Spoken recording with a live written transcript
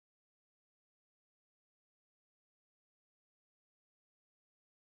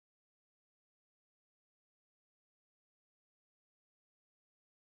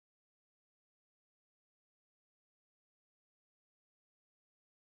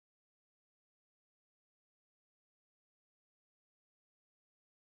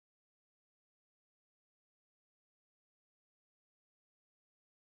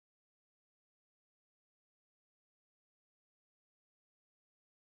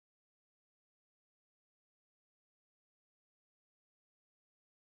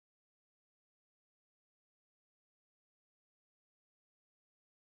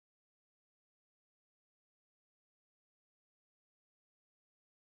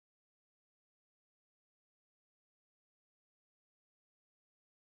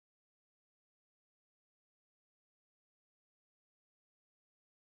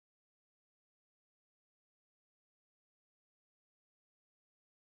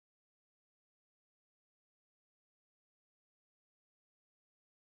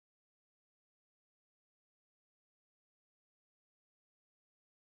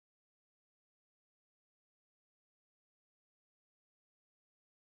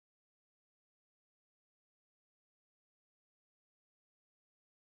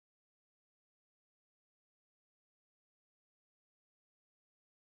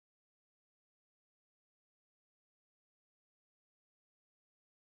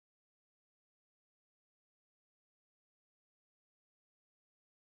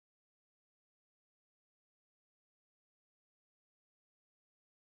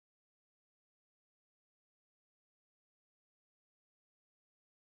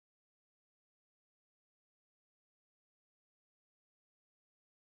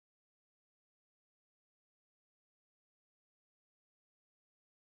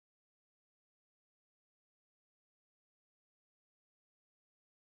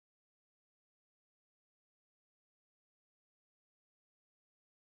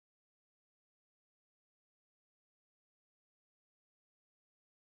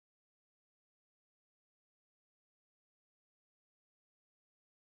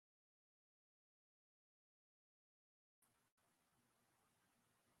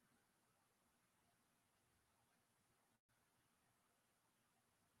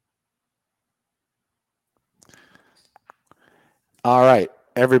All right,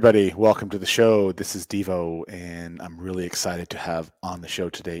 everybody, welcome to the show. This is Devo, and I'm really excited to have on the show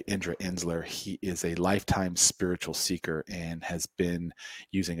today Indra Insler. He is a lifetime spiritual seeker and has been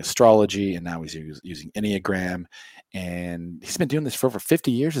using astrology, and now he's using Enneagram, and he's been doing this for over 50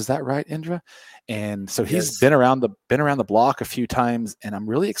 years. Is that right, Indra? And so he's Yes. been around the block a few times, and I'm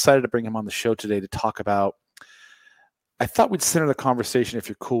really excited to bring him on the show today to talk about. I thought we'd center the conversation, if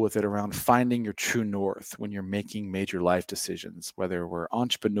you're cool with it, around finding your true north when you're making major life decisions, whether we're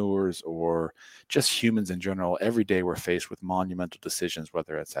entrepreneurs or just humans in general. Every day we're faced with monumental decisions,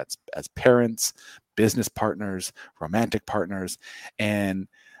 whether it's as parents, business partners, romantic partners. And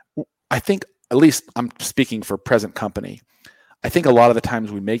I think, at least I'm speaking for present company, I think a lot of the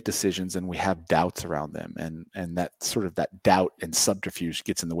times we make decisions and we have doubts around them, and that sort of that doubt and subterfuge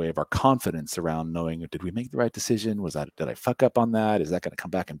gets in the way of our confidence around knowing, did we make the right decision? Did I fuck up on that? Is that going to come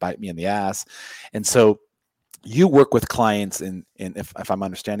back and bite me in the ass? And so you work with clients in if I'm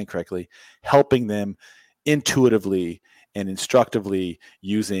understanding correctly, helping them intuitively and instructively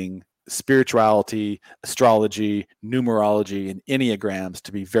using spirituality, astrology, numerology, and enneagrams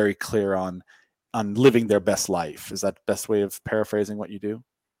to be very clear on living their best life. Is that the best way of paraphrasing what you do?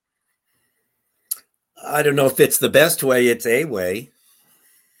 I don't know if it's the best way, it's a way.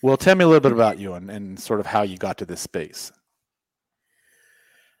 Well, tell me a little bit about you and sort of how you got to this space.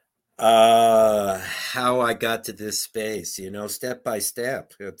 How I got to this space, step by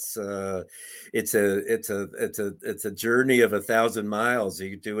step. It's a journey of 1,000 miles.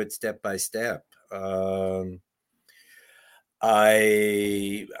 You do it step by step.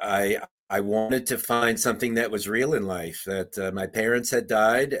 I wanted to find something that was real in life. That my parents had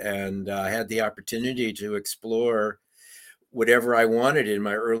died, and I had the opportunity to explore whatever I wanted in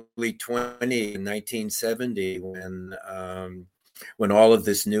my early 20s in 1970, when all of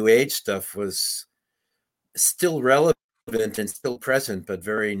this new age stuff was still relevant and still present, but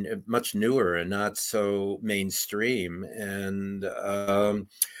very much newer and not so mainstream. And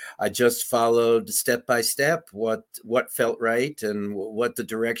I just followed step by step what felt right and what the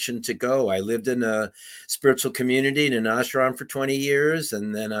direction to go. I lived in a spiritual community in an ashram for 20 years,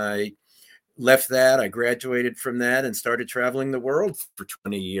 and then I left that. I graduated from that and started traveling the world for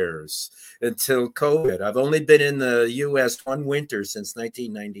 20 years until COVID. I've only been in the US one winter since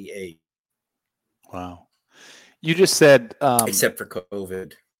 1998, Wow. You just said, except for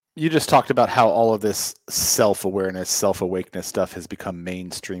COVID. you just talked about how all of this self awareness, self awakeness stuff has become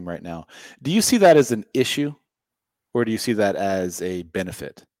mainstream right now. Do you see that as an issue or do you see that as a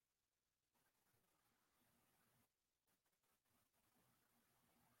benefit?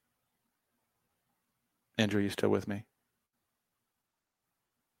 Andrew, are you still with me?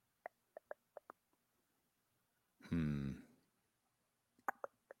 Hmm.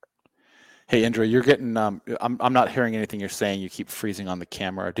 Hey, Andrew, you're getting, I'm not hearing anything you're saying. You keep freezing on the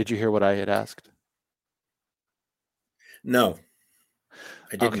camera. Did you hear what I had asked? No,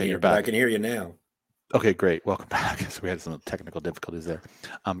 I didn't Okay, you're hear, but I back. can hear you now. Okay, great. Welcome back. So we had some technical difficulties there.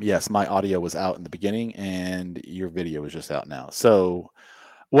 Yes, my audio was out in the beginning and your video is just out now. So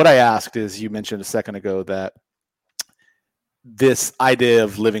what I asked is, you mentioned a second ago that this idea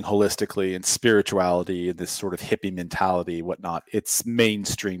of living holistically and spirituality and this sort of hippie mentality, whatnot, it's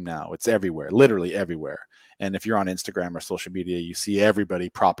mainstream now. It's everywhere, literally everywhere. And if you're on Instagram or social media, you see everybody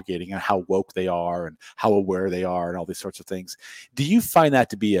propagating how woke they are and how aware they are and all these sorts of things. Do you find that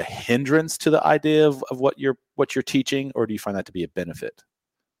to be a hindrance to the idea of what you're teaching, or do you find that to be a benefit?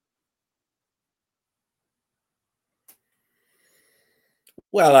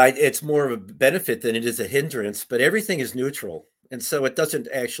 Well, it's more of a benefit than it is a hindrance, but everything is neutral. And so it doesn't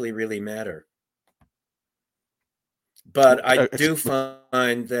actually really matter. But I do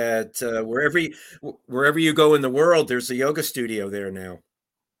find that wherever you go in the world, there's a yoga studio there now.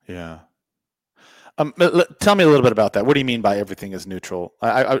 Yeah. Tell me a little bit about that. What do you mean by everything is neutral?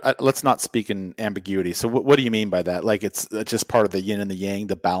 Let's not speak in ambiguity. So, what do you mean by that? Like it's just part of the yin and the yang,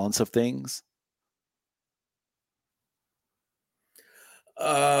 the balance of things.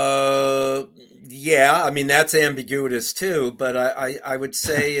 Uh, yeah, I mean that's ambiguous too, but I would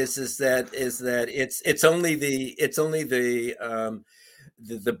say is that it's only the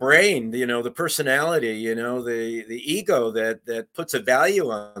brain, the personality, the ego that puts a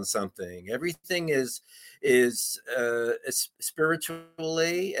value on something. Everything is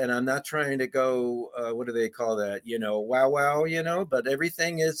spiritually, and I'm not trying to go what do they call that? Wow wow, but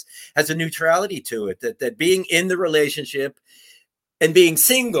everything is has a neutrality to it. That being in the relationship and being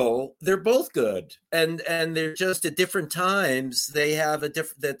single, they're both good, and they're just at different times they have a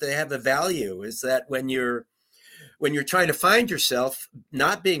different that they have a value. Is that when you're trying to find yourself,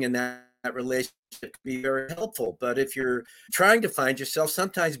 not being in that that relationship can be very helpful. But if you're trying to find yourself,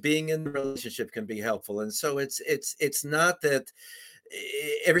 sometimes being in the relationship can be helpful. And so it's not that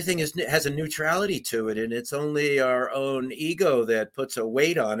everything has a neutrality to it, and it's only our own ego that puts a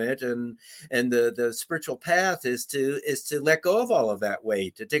weight on it. And the spiritual path is to let go of all of that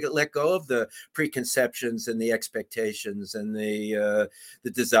weight, to let go of the preconceptions and the expectations and the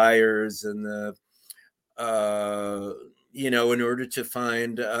desires and the in order to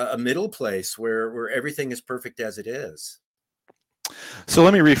find a middle place where everything is perfect as it is. So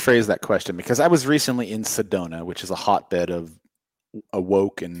let me rephrase that question, because I was recently in Sedona, which is a hotbed of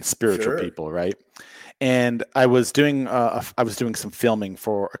awoke and spiritual people, right? And I was doing some filming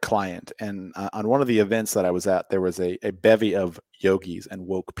for a client, and on one of the events that I was at, there was a bevy of yogis and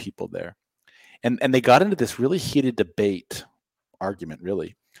woke people there, and they got into this really heated argument,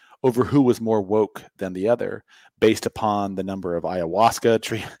 really, over who was more woke than the other, based upon the number of ayahuasca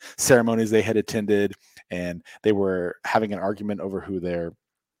tree ceremonies they had attended, and they were having an argument over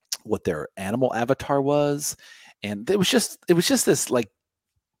what their animal avatar was. And it was just this like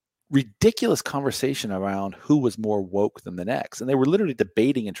ridiculous conversation around who was more woke than the next. And they were literally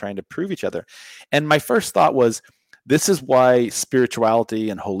debating and trying to prove each other. And my first thought was, this is why spirituality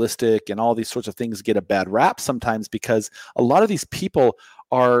and holistic and all these sorts of things get a bad rap sometimes, because a lot of these people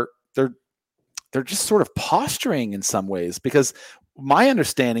they're just sort of posturing in some ways, because my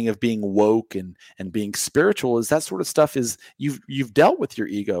understanding of being woke and being spiritual is that sort of stuff is you've dealt with your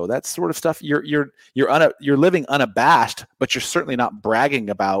ego. That sort of stuff you're living unabashed, but you're certainly not bragging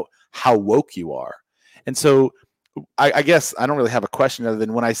about how woke you are. And so I guess I don't really have a question other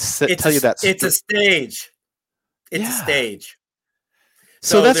than when I tell you that it's a stage. It's a stage.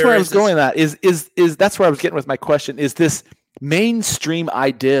 So that's where I was going. That is that's where I was getting with my question. Is this mainstream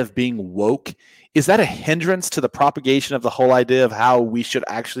idea of being woke, is that a hindrance to the propagation of the whole idea of how we should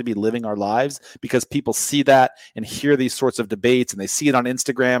actually be living our lives? Because people see that and hear these sorts of debates, and they see it on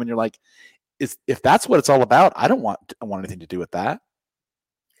Instagram, and you're like, if that's what it's all about, I don't want anything to do with that.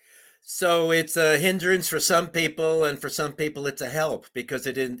 So it's a hindrance for some people, and for some people it's a help, because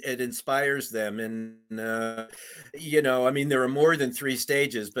it inspires them. And I mean, there are more than 3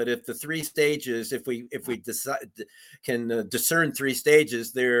 stages, but if the 3 stages, if we can discern 3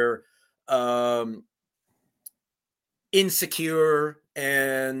 stages, they're insecure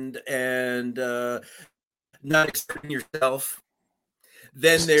and not expressing yourself.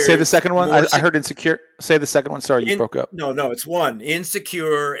 Then there's say the second one. I heard insecure. Say the second one. Sorry, you broke up. No, it's 1,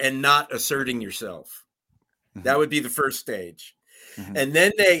 insecure and not asserting yourself. Mm-hmm. That would be the first stage. Mm-hmm.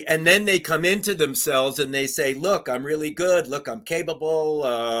 And then they come into themselves and they say, look, I'm really good. Look, I'm capable.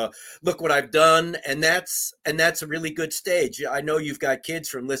 Look what I've done. And that's a really good stage. I know you've got kids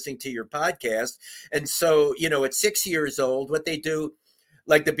from listening to your podcast. And so, at 6 years old, what they do,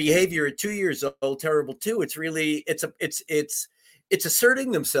 like the behavior at 2 years old, terrible too. It's really, it's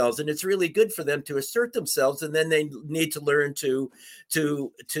asserting themselves, and it's really good for them to assert themselves. And then they need to learn to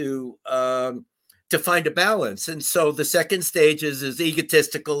find a balance. And so the second stage is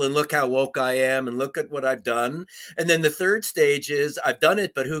egotistical, and look how woke I am, and look at what I've done. And then the third stage is, I've done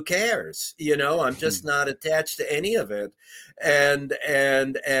it, but who cares? I'm just not attached to any of it. And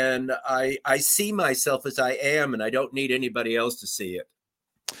I see myself as I am, and I don't need anybody else to see it.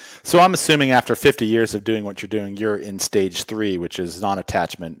 So I'm assuming after 50 years of doing what you're doing, you're in stage 3, which is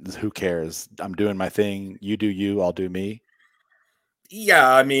non-attachment. Who cares? I'm doing my thing. You do you, I'll do me. Yeah,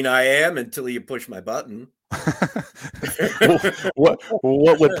 I mean, I am, until you push my button. What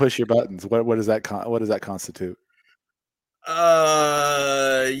would push your buttons? What does that constitute?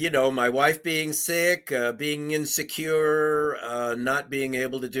 My wife being sick, being insecure, not being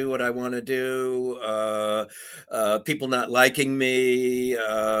able to do what I want to do, people not liking me,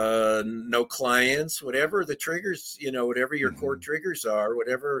 no clients, whatever the triggers, whatever your core triggers are,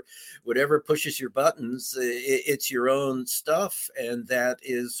 whatever pushes your buttons, it's your own stuff. And that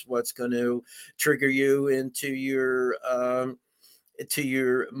is what's going to trigger you into your, to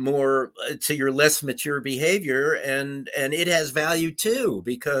your less mature behavior, and it has value too,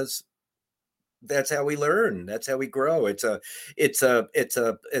 because that's how we learn, that's how we grow. It's a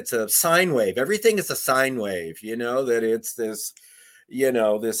sine wave. Everything is a sine wave, that it's this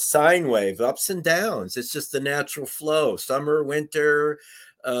this sine wave, ups and downs. It's just the natural flow, summer, winter,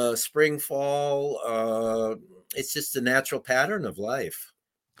 spring, fall. It's just the natural pattern of life.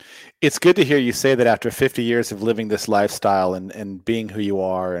 It's good to hear you say that after 50 years of living this lifestyle and being who you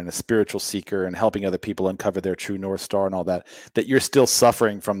are, and a spiritual seeker, and helping other people uncover their true North Star and all that you're still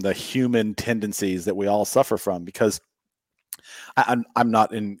suffering from the human tendencies that we all suffer from. Because I'm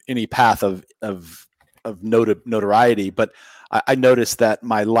not in any path of notoriety, but I noticed that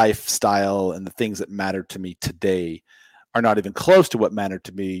my lifestyle and the things that matter to me today are not even close to what mattered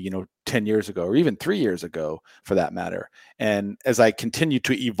to me, 10 years ago, or even 3 years ago for that matter. And as I continue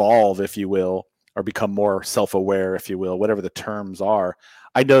to evolve, if you will, or become more self-aware, if you will, whatever the terms are,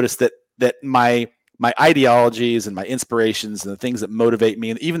 I noticed that my ideologies and my inspirations and the things that motivate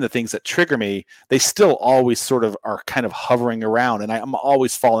me and even the things that trigger me, they still always sort of are kind of hovering around. And I'm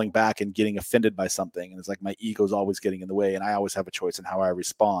always falling back and getting offended by something. And it's like my ego's always getting in the way, and I always have a choice in how I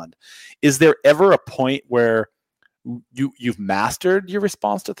respond. Is there ever a point where you've mastered your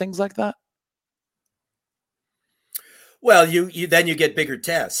response to things like that? Well, you then you get bigger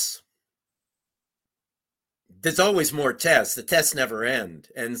tests. There's always more tests. The tests never end,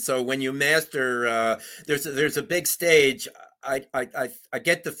 and so when you master, there's a big stage. I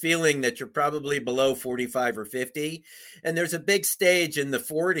get the feeling that you're probably below 45 or 50, and there's a big stage in the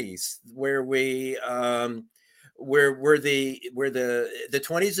 40s where the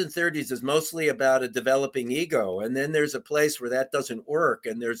 20s and 30s is mostly about a developing ego, and then there's a place where that doesn't work,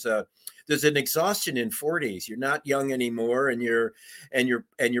 and there's an exhaustion in 40s. You're not young anymore, and your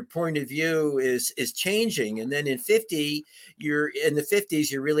point of view is changing. And then in the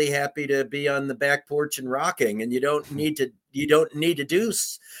 50s, you're really happy to be on the back porch and rocking, and you don't need to do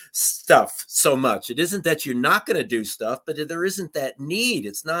stuff so much. It isn't that you're not going to do stuff, but there isn't that need.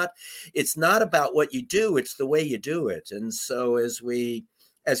 It's not about what you do, it's the way you do it. And so as we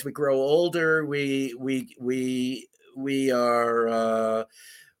grow older, we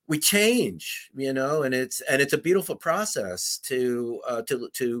change, and it's a beautiful process to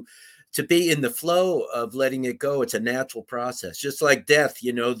be in the flow of letting it go. It's a natural process, just like death.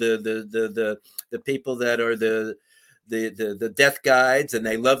 The people that are the death guides, and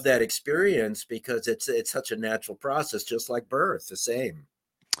they love that experience because it's such a natural process, just like birth, the same.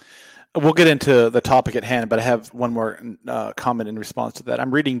 We'll get into the topic at hand, but I have one more comment in response to that.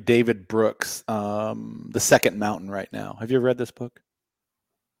 I'm reading David Brooks, The Second Mountain right now. Have you ever read this book?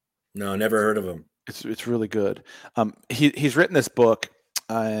 No, never heard of him. It's really good. He's written this book,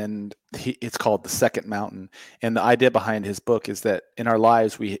 and it's called The Second Mountain. And the idea behind his book is that in our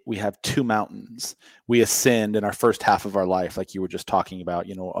lives, we have two mountains. We ascend in our first half of our life, like you were just talking about,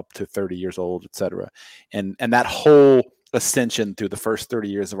 up to 30 years old, et cetera. And that whole ascension through the first 30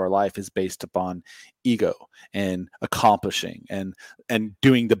 years of our life is based upon ego and accomplishing and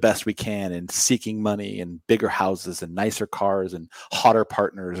doing the best we can and seeking money and bigger houses and nicer cars and hotter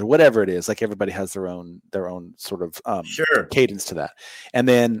partners or whatever it is. Like everybody has their own sort of sure cadence to that. And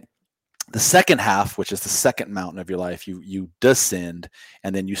then the second half, which is the second mountain of your life, you descend,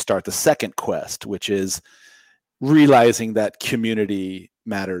 and then you start the second quest, which is realizing that community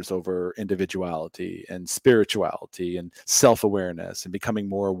matters over individuality and spirituality and self-awareness and becoming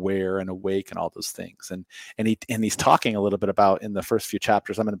more aware and awake and all those things. And he's talking a little bit about, in the first few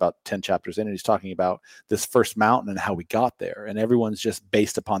chapters, I'm in about 10 chapters in, and he's talking about this first mountain and how we got there. And everyone's just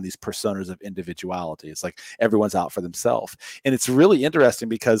based upon these personas of individuality. It's like everyone's out for themselves. And it's really interesting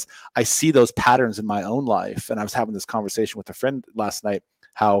because I see those patterns in my own life. And I was having this conversation with a friend last night,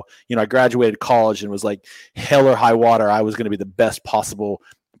 how, I graduated college and was like, hell or high water, I was going to be the best possible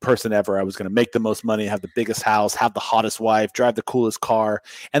person ever. I was going to make the most money, have the biggest house, have the hottest wife, drive the coolest car.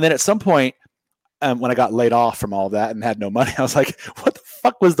 And then at some point, when I got laid off from all of that and had no money, I was like, what the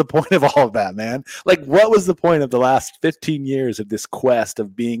fuck was the point of all of that, man? Like, what was the point of the last 15 years of this quest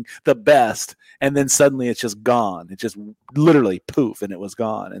of being the best? And then suddenly it's just gone. It just literally poof, and it was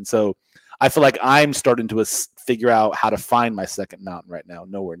gone. And so I feel like I'm starting to figure out how to find my second mountain right now.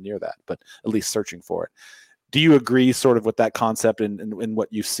 Nowhere near that, but at least searching for it. Do you agree sort of with that concept in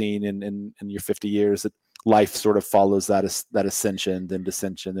what you've seen in your 50 years, that life sort of follows that ascension, then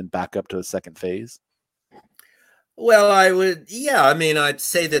descension, then back up to a second phase? Well, I'd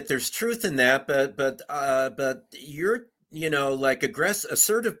say that there's truth in that, but you're, like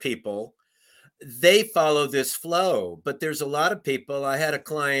assertive people, they follow this flow. But there's a lot of people. I had a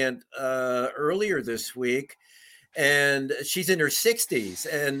client earlier this week, and she's in her 60s,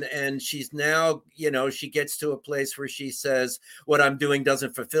 and she's now, she gets to a place where she says, what I'm doing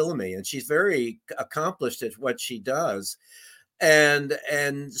doesn't fulfill me. And she's very accomplished at what she does. And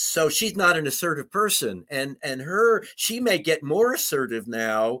so she's not an assertive person, and she may get more assertive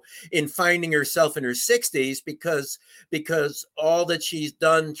now in finding herself in her 60s because all that she's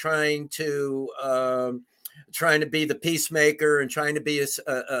done trying to be the peacemaker and trying to be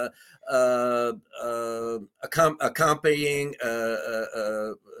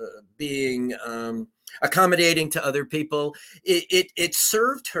being accommodating to other people, it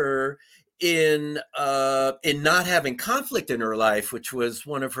served her in not having conflict in her life, which was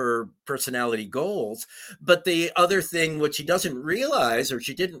one of her personality goals. But the other thing, what she doesn't realize, or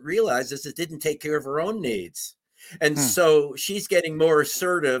she didn't realize, is it didn't take care of her own needs. And so she's getting more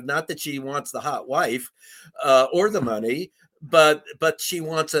assertive. Not that she wants the hot wife or the money, but she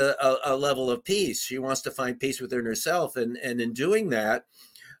wants a level of peace. She wants to find peace within herself, and in doing that,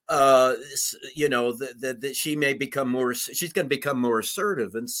 she may become more, she's going to become more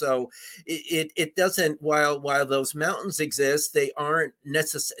assertive. And so it doesn't, while those mountains exist, they aren't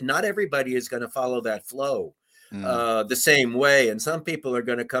necessary. Not everybody is going to follow that flow the same way. And some people are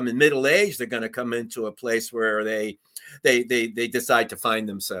going to come in middle age. They're going to come into a place where they decide to find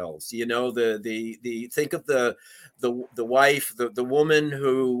themselves. Think of the wife, the woman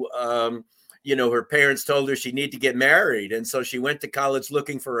who, her parents told her she needed to get married. And so she went to college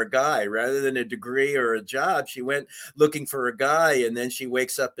looking for a guy rather than a degree or a job. She went looking for a guy. And then she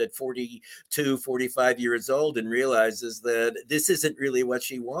wakes up at 42, 45 years old and realizes that this isn't really what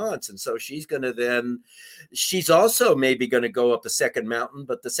she wants. And so she's also maybe going to go up a second mountain,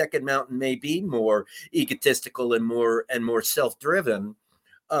 but the second mountain may be more egotistical and more self-driven.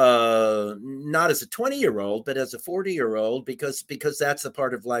 Not as a 20-year-old, but as a 40-year-old, because that's the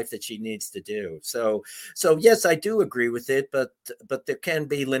part of life that she needs to do. So yes, I do agree with it, but there can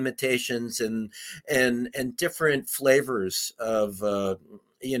be limitations and different flavors of the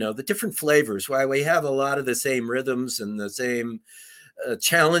different flavors. While we have a lot of the same rhythms and the same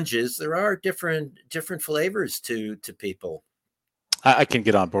challenges, there are different flavors to people. I can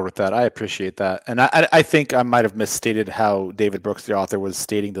get on board with that. I appreciate that. And I think I might have misstated how David Brooks, the author, was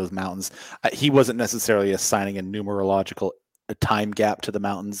stating those mountains. He wasn't necessarily assigning a numerological time gap to the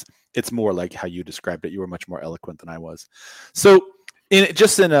mountains. It's more like how you described it. You were much more eloquent than I was. So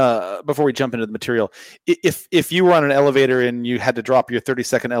before we jump into the material, if you were on an elevator and you had to drop your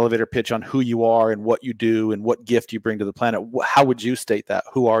 30-second elevator pitch on who you are and what you do and what gift you bring to the planet, how would you state that?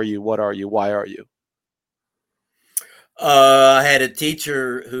 Who are you? What are you? Why are you? I had a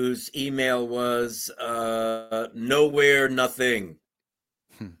teacher whose email was nowhere, nothing.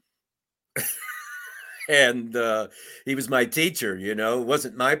 And he was my teacher, it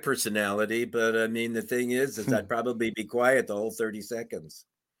wasn't my personality, but I mean, the thing is I'd probably be quiet the whole 30 seconds.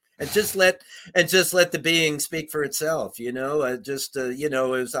 And just let the being speak for itself. There's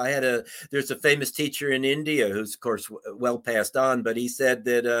a famous teacher in India who's of course well passed on, but he said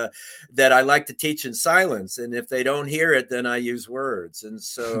that I like to teach in silence, and if they don't hear it, then I use words. And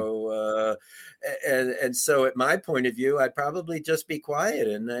so and so at my point of view, I'd probably just be quiet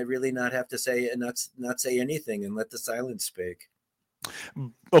and I really not have to say and not say anything and let the silence speak.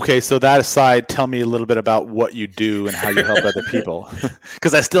 Okay, so that aside, tell me a little bit about what you do and how you help other people,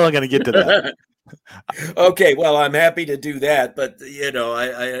 because I still am going to get to that. Okay, well, I'm happy to do that, but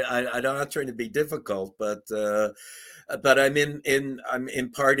I'm not trying to be difficult, but I'm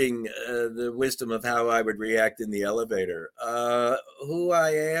imparting the wisdom of how I would react in the elevator. Who I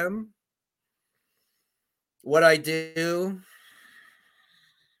am, what I do.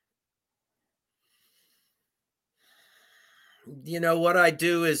 What I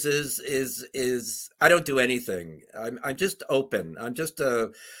do is I don't do anything. I'm just open. I'm just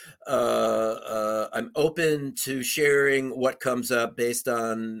I'm open to sharing what comes up based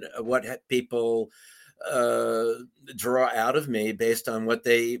on what people draw out of me based on what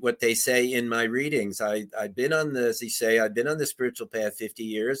they say in my readings. I've been on the, as you say, I've been on the spiritual path 50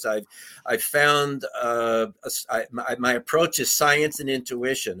 years. I've found my approach is science and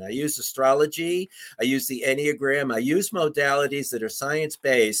intuition. I use astrology. I use the Enneagram. I use modalities that are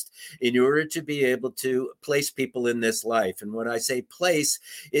science-based in order to be able to place people in this life. And when I say place,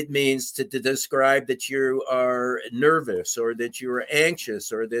 it means to describe that you are nervous or that you are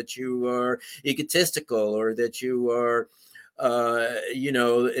anxious or that you are egotistical or that you are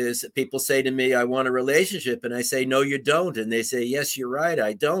as people say to me, I want a relationship, and I say, no, you don't, and they say, yes, you're right,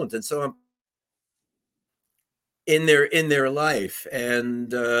 I don't. And so I'm in their life,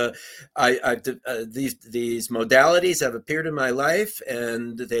 and these modalities have appeared in my life,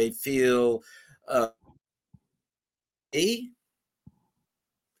 and they feel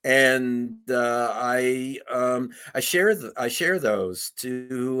and I share those to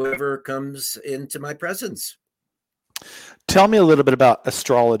whoever comes into my presence. Tell me a little bit about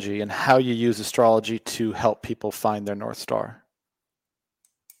astrology and how you use astrology to help people find their North Star,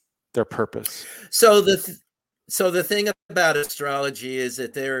 their purpose. So the thing about astrology is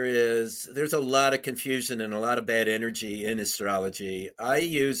that there's a lot of confusion and a lot of bad energy in astrology. I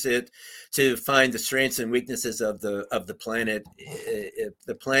use it to find the strengths and weaknesses of the planet.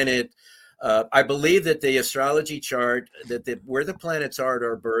 The planet I believe that the astrology chart, where the planets are at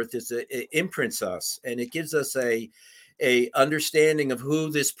our birth, it imprints us, and it gives us a understanding of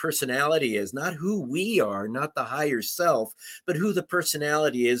who this personality is, not who we are, not the higher self, but who the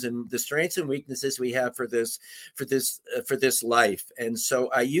personality is, and the strengths and weaknesses we have for this life. And so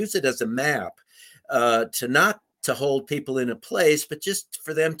I use it as a map, to not to hold people in a place, but just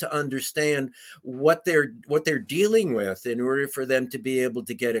for them to understand what they're dealing with, in order for them to be able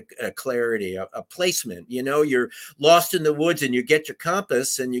to get a clarity, a placement. You're lost in the woods, and you get your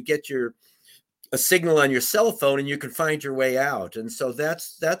compass, and you get a signal on your cell phone, and you can find your way out. And so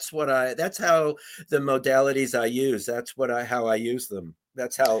that's how the modalities I use, how I use them.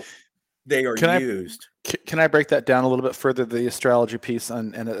 That's how they are used. Can I break that down a little bit further, the astrology piece,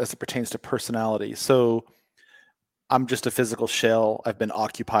 and as it pertains to personality? So I'm just a physical shell. I've been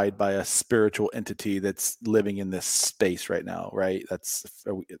occupied by a spiritual entity that's living in this space right now, right? That's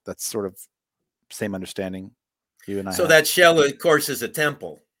sort of same understanding you and I So have. That shell, of course, is a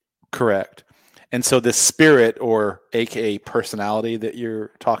temple. Correct. And so this spirit, or AKA personality that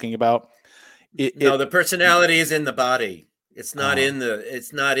you're talking about, the personality is in the body. It's not in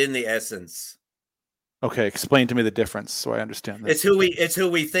the essence. Okay, explain to me the difference so I understand this. It's who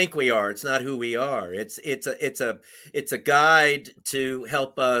we think we are. It's not who we are. It's a guide to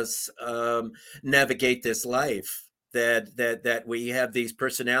help us navigate this life. That we have these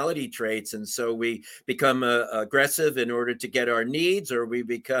personality traits, and so we become aggressive in order to get our needs, or we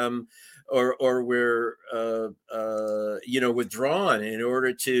become, or we're withdrawn in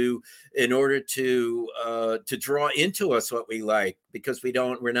order to draw into us what we like, because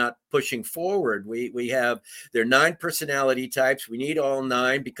we're not pushing forward. There are 9 personality types. We need all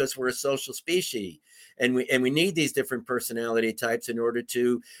 9 because we're a social species. And we need these different personality types in order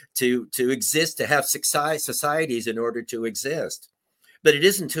to exist, to have societies in order to exist. But it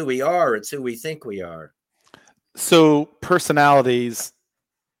isn't who we are, it's who we think we are. So personalities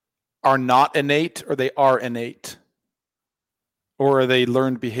are not innate, or they are innate? Or are they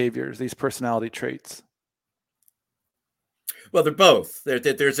learned behaviors, these personality traits? Well, they're both.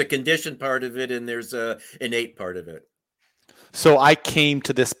 There's a conditioned part of it, and there's a innate part of it. So I came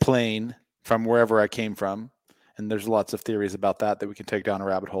to this plane from wherever I came from, and there's lots of theories about that we can take down a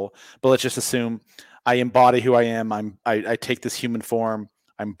rabbit hole. But let's just assume I embody who I am. I take this human form.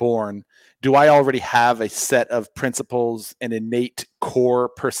 I'm born. Do I already have a set of principles and innate core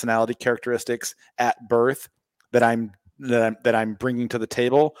personality characteristics at birth that I'm bringing to the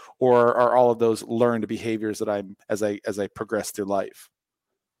table, or are all of those learned behaviors that I'm as I progress through life?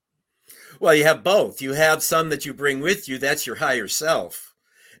 Well, you have both. You have some that you bring with you. That's your higher self.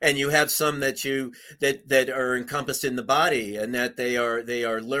 And you have some that are encompassed in the body, and that they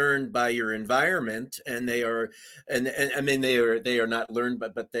are learned by your environment, and they are not learned,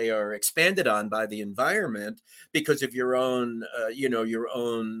 but they are expanded on by the environment because of your own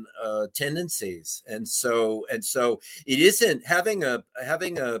tendencies. And so it isn't having a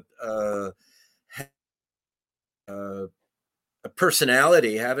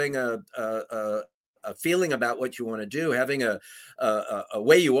personality, having a feeling about what you want to do, having a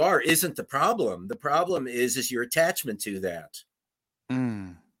way you are, isn't the problem. The problem is your attachment to that.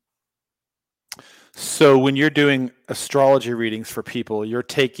 So when you're doing astrology readings for people, you're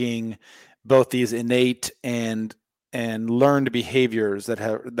taking both these innate and learned behaviors that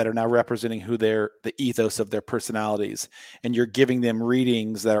are now representing the ethos of their personalities, and you're giving them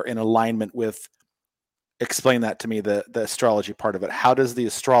readings that are in alignment with. Explain that to me, the astrology part of it. How does the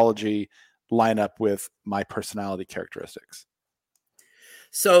astrology line up with my personality characteristics?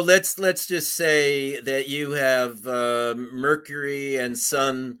 So let's just say that you have Mercury and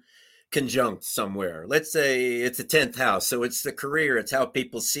Sun conjunct somewhere. Let's say it's a 10th house. So it's the career. It's how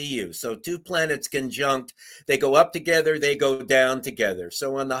people see you. So 2 planets conjunct, they go up together, they go down together.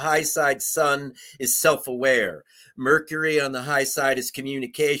 So on the high side, Sun is self-aware. Mercury on the high side is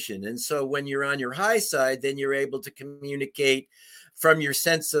communication. And so when you're on your high side, then you're able to communicate from your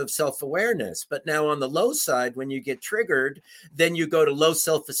sense of self-awareness. But now on the low side, when you get triggered, then you go to low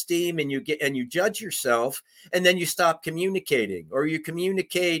self-esteem, and you judge yourself, and then you stop communicating, or you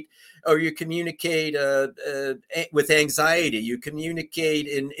communicate with anxiety. You communicate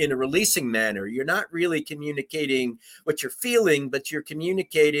in a releasing manner. You're not really communicating what you're feeling, but you're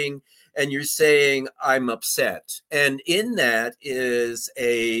communicating, and you're saying, I'm upset. And in that is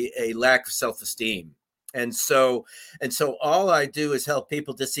a lack of self-esteem. And so all I do is help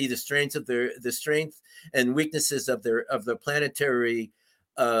people to see the strength and weaknesses of their planetary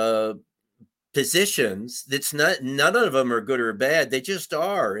positions. That's not, none of them are good or bad. They just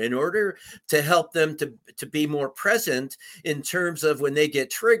are, in order to help them to be more present in terms of when they get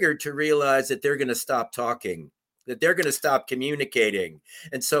triggered, to realize that they're going to stop talking, that they're going to stop communicating.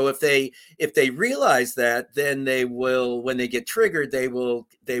 And so if they realize that, then they will, when they get triggered, they will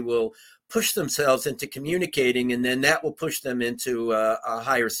push themselves into communicating, and then that will push them into a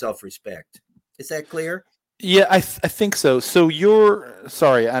higher self-respect. Is that clear? Yeah, I think so. So you're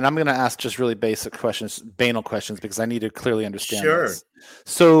sorry, and I'm going to ask just really basic questions, banal questions, because I need to clearly understand Sure. this.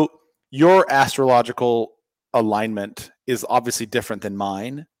 So your astrological alignment is obviously different than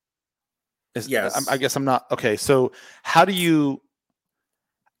mine. Yes. I guess I'm not okay. So how do you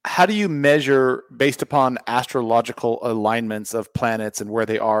measure, based upon astrological alignments of planets and where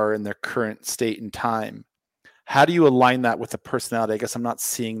they are in their current state and time? How do you align that with the personality? I guess I'm not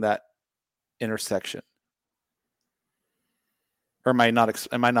seeing that intersection. Or maybe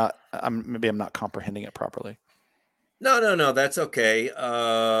I'm not comprehending it properly. No, that's okay.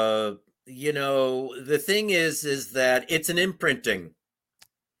 The thing is that it's an imprinting.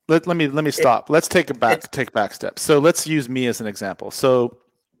 Let me stop. Let's take back steps. So let's use me as an example. So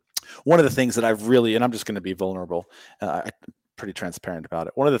one of the things that I've really, and I'm just going to be vulnerable, I'm pretty transparent about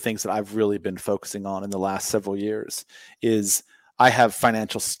it. One of the things that I've really been focusing on in the last several years is I have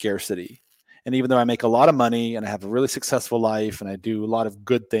financial scarcity. And even though I make a lot of money and I have a really successful life and I do a lot of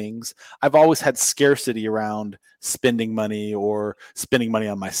good things, I've always had scarcity around spending money, or spending money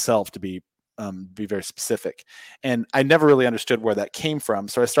on myself, to be very specific. And I never really understood where that came from.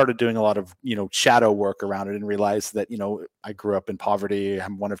 So I started doing a lot of, shadow work around it, and realized that, I grew up in poverty.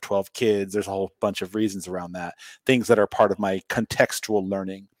 I'm one of 12 kids. There's a whole bunch of reasons around that, things that are part of my contextual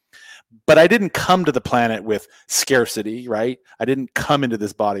learning. But I didn't come to the planet with scarcity, right? I didn't come into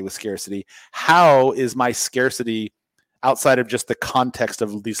this body with scarcity. How is my scarcity, outside of just the context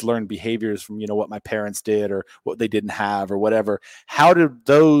of these learned behaviors from, what my parents did or what they didn't have or whatever, how do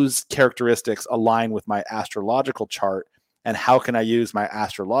those characteristics align with my astrological chart? And how can I use my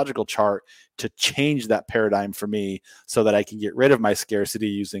astrological chart to change that paradigm for me, so that I can get rid of my scarcity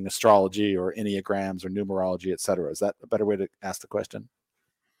using astrology or enneagrams or numerology, et cetera? Is that a better way to ask the question?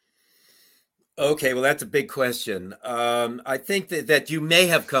 Okay, well, that's a big question. I think that you may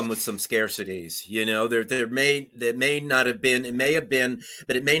have come with some scarcities. There may not have been. It may have been,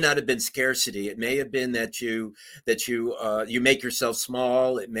 but it may not have been scarcity. It may have been that you make yourself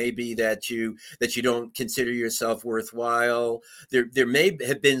small. It may be that you don't consider yourself worthwhile. There may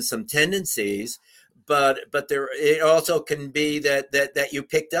have been some tendencies, but there, it also can be that you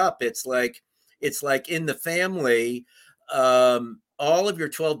picked up. It's like in the family. All of your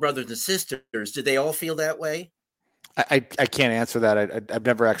 12 brothers and sisters, did they all feel that way? I can't answer that. I've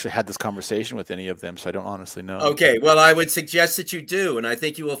never actually had this conversation with any of them, so I don't honestly know. Okay, well, I would suggest that you do, and I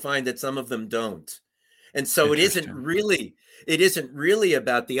think you will find that some of them don't. And so it isn't really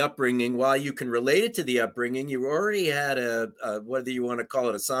about the upbringing. While you can relate it to the upbringing, you already had a whether you want to call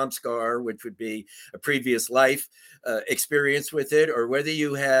it a samskar, which would be a previous life experience with it, or whether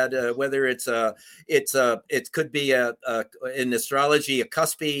you had whether it could be in astrology a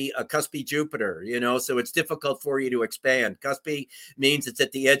cuspy Jupiter. So it's difficult for you to expand. Cuspy means it's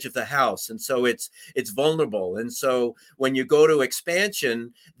at the edge of the house, and so it's vulnerable. And so when you go to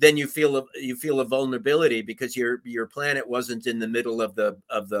expansion, then you feel a vulnerability because your planet wasn't in the middle of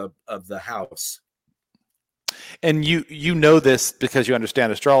the house. And you know this because you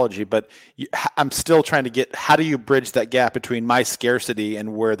understand astrology, but I'm still trying to get, how do you bridge that gap between my scarcity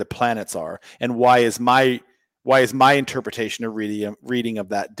and where the planets are, and why is my interpretation of reading of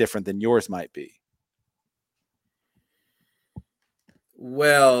that different than yours might be?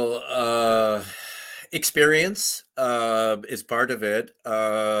 Well, experience is part of it.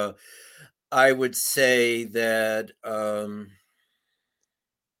 I would say that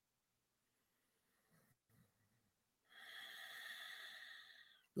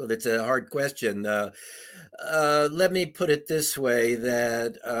well, that's a hard question. Let me put it this way,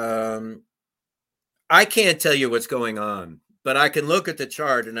 that I can't tell you what's going on, but I can look at the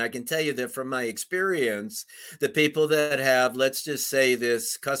chart and I can tell you that from my experience, the people that have, let's just say,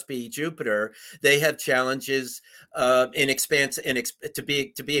 this cuspy Jupiter, they have challenges to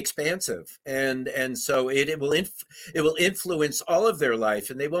be expansive, and so it will influence all of their life,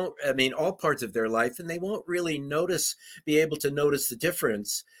 and they won't. I mean, all parts of their life, and they won't really be able to notice the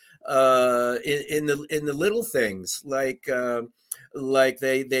difference in the little things, like Like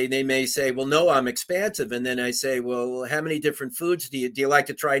they may say, well, no, I'm expansive. And then I say, well, how many different foods do you like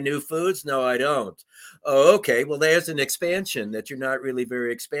to try new foods? No, I don't. Oh, okay. Well, there's an expansion that you're not really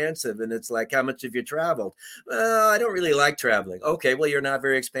very expansive. And it's like, how much have you traveled? Well, I don't really like traveling. Okay. Well, you're not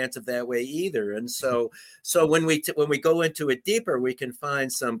very expansive that way either. And so when we go into it deeper, we can find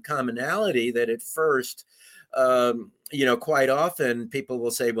some commonality that at first, quite often people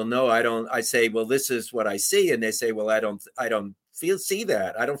will say, well, no, I don't. I say, well, this is what I see. And they say, well, I don't see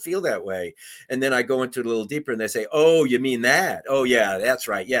that. I don't feel that way. And then I go into it a little deeper and they say, oh, you mean that? Oh, yeah, that's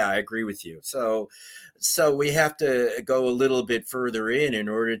right. Yeah, I agree with you. So we have to go a little bit further in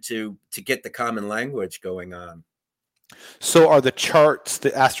order to get the common language going on. So are the charts,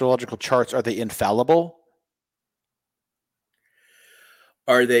 the astrological charts, are they infallible?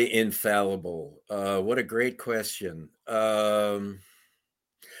 Are they infallible? What a great question. I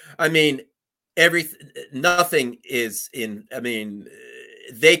mean, nothing is in. I mean,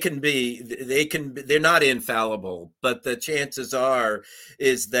 they're not infallible, but the chances are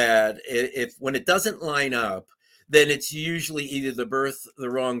is that if when it doesn't line up, then it's usually either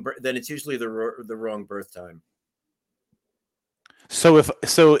then it's usually the wrong birth time. So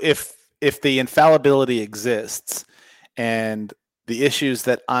if the infallibility exists and the issues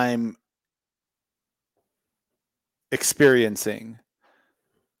that I'm experiencing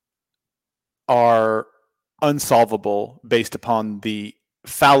are unsolvable based upon the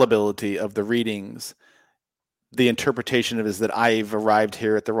fallibility of the readings, the interpretation of it is that I've arrived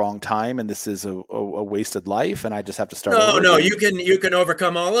here at the wrong time and this is a wasted life and I just have to start over. No, you can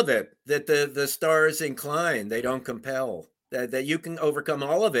overcome all of it. That the stars incline, they don't compel. That you can overcome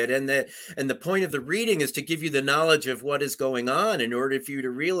all of it, and the point of the reading is to give you the knowledge of what is going on in order for you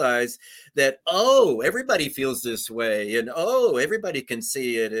to realize that, oh, everybody feels this way, and oh, everybody can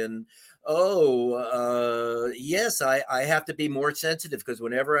see it, and yes, I have to be more sensitive because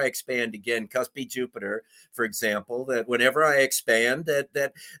whenever I expand, again, cuspy Jupiter, for example, that whenever I expand,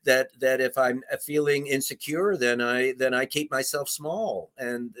 that if I'm feeling insecure, then I keep myself small,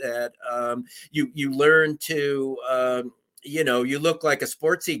 and that you learn to. You look like a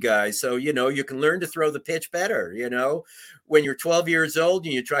sportsy guy, so you can learn to throw the pitch better. When you're 12 years old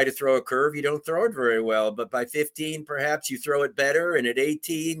and you try to throw a curve, you don't throw it very well, but by 15 perhaps you throw it better, and at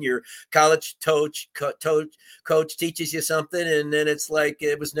 18 your college coach teaches you something, and then it's like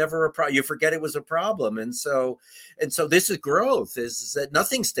it was never a problem. You forget it was a problem. And so this is growth, is that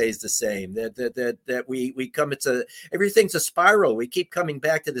nothing stays the same, that we come, everything's a spiral. We keep coming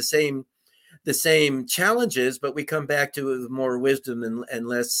back to the same challenges, but we come back to more wisdom and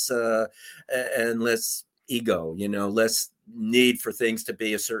less ego, less need for things to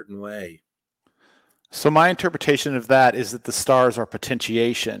be a certain way. So my interpretation of that is that the stars are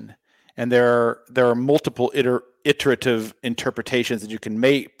potentiation, and there are multiple iterative interpretations that you can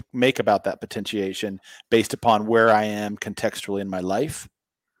make about that potentiation based upon where I am contextually in my life.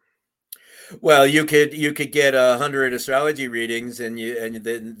 Well, you could get 100 astrology readings, and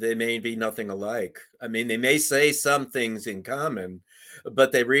they may be nothing alike. I mean, they may say some things in common,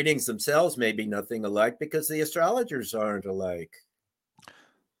 but the readings themselves may be nothing alike because the astrologers aren't alike.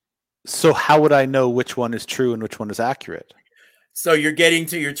 So how would I know which one is true and which one is accurate? So you're getting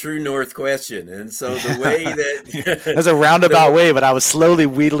to your true north question. And so the way that that's a roundabout way, but I was slowly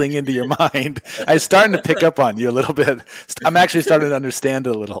wheedling into your mind. I was starting to pick up on you a little bit. I'm actually starting to understand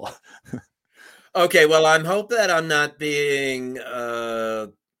it a little. Okay, well, I'm hope that I'm not being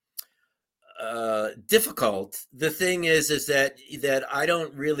difficult. The thing is that I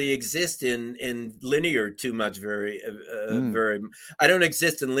don't really exist in linear too much. Very. I don't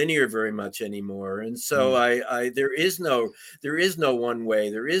exist in linear very much anymore, and so there is no one way.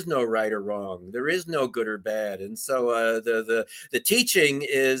 There is no right or wrong. There is no good or bad. And so the teaching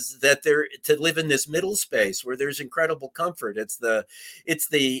is that there to live in this middle space where there's incredible comfort. It's the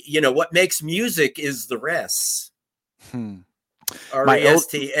what makes music is the rest.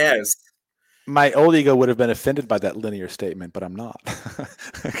 RESTS. My old ego would have been offended by that linear statement, but I'm not,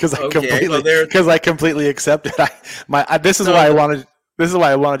 because I completely accept it. This is why I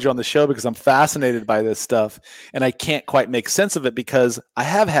wanted you on the show, because I'm fascinated by this stuff, and I can't quite make sense of it because I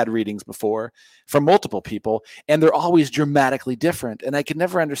have had readings before from multiple people, and they're always dramatically different, and I can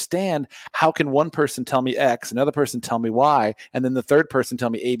never understand how can one person tell me X, another person tell me Y, and then the third person tell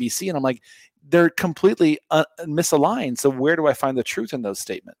me ABC, and I'm like, they're completely misaligned. So where do I find the truth in those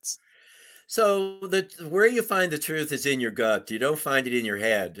statements? So where you find the truth is in your gut. You don't find it in your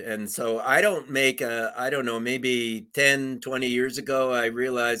head. And so I don't maybe 10, 20 years ago, I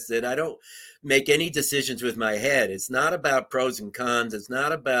realized that I don't make any decisions with my head. It's not about pros and cons. It's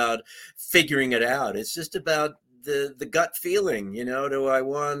not about figuring it out. It's just about the gut feeling. Do I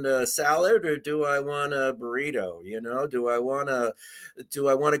want a salad or do I want a burrito? Do I want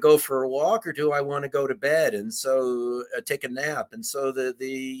to go for a walk or do I want to go to bed? And so take a nap. And so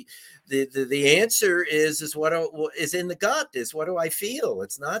the answer is what is in the gut, is what do I feel?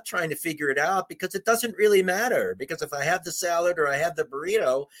 It's not trying to figure it out, because it doesn't really matter, because if I have the salad or I have the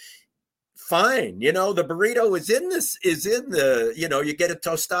burrito, fine. The burrito is in the, you get a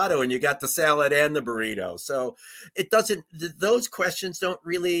tostado and you got the salad and the burrito. So those questions don't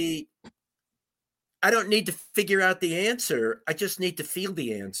really, I don't need to figure out the answer. I just need to feel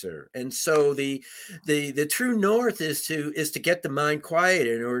the answer. And so the true north is to get the mind quiet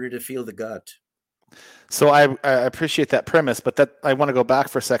in order to feel the gut. So I appreciate that premise, but that I want to go back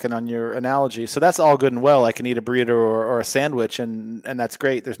for a second on your analogy. So that's all good and well. I can eat a burrito or a sandwich, and that's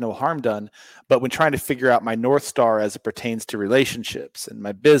great. There's no harm done. But when trying to figure out my North Star as it pertains to relationships and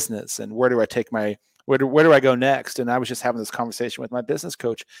my business and where do I go next? And I was just having this conversation with my business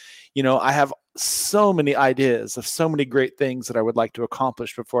coach. I have so many ideas of so many great things that I would like to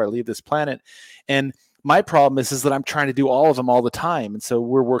accomplish before I leave this planet. And my problem is that I'm trying to do all of them all the time. And so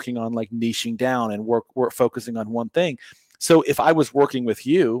we're working on like niching down and we're focusing on one thing. So if I was working with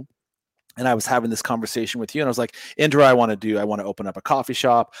you and I was having this conversation with you and I was like, Indra, I want to open up a coffee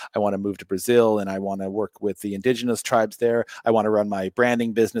shop. I want to move to Brazil and I want to work with the indigenous tribes there. I want to run my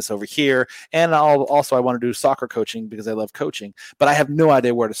branding business over here. And I want to do soccer coaching because I love coaching, but I have no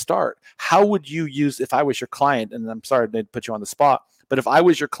idea where to start. How would you use, if I was your client, and I'm sorry to put you on the spot, but if I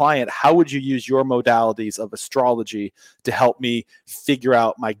was your client, how would you use your modalities of astrology to help me figure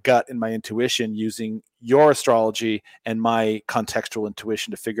out my gut and my intuition using your astrology and my contextual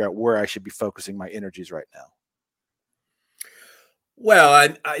intuition to figure out where I should be focusing my energies right now?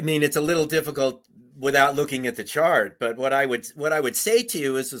 Well, I mean, it's a little difficult without looking at the chart, but what I would say to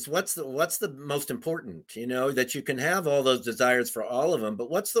you is what's the most important, that you can have all those desires for all of them, but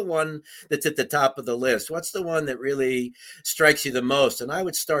what's the one that's at the top of the list? What's the one that really strikes you the most? And I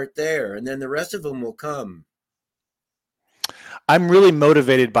would start there, and then the rest of them will come. I'm really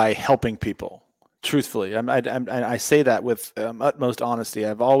motivated by helping people. Truthfully, I say that with utmost honesty.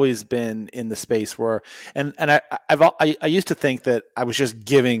 I've always been in the space where, and I used to think that I was just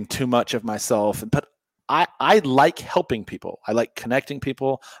giving too much of myself, but I like helping people. I like connecting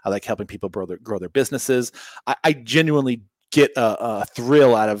people. I like helping people grow their businesses. I genuinely get a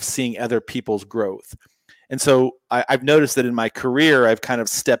thrill out of seeing other people's growth. And so I've noticed that in my career, I've kind of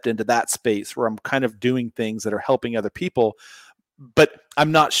stepped into that space where I'm kind of doing things that are helping other people, but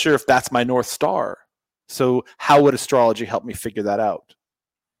I'm not sure if that's my North Star. So how would astrology help me figure that out?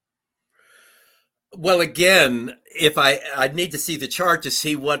 Well, again, if I'd need to see the chart to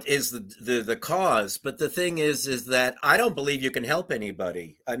see what is the cause. But the thing is that I don't believe you can help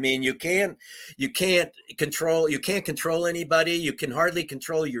anybody. I mean, you can't control anybody. You can hardly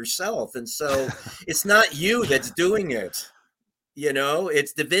control yourself. And so it's not you that's doing it.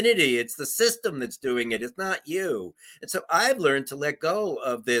 It's divinity. It's the system that's doing it. It's not you. And so I've learned to let go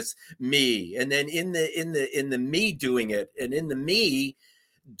of this me. And then in the me doing it, and in the me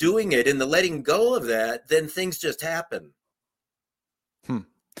doing it, in the letting go of that, then things just happen.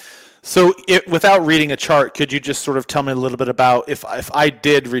 So without reading a chart, could you just sort of tell me a little bit about if I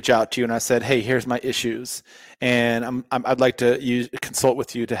did reach out to you and I said, hey, here's my issues, and I'd like to consult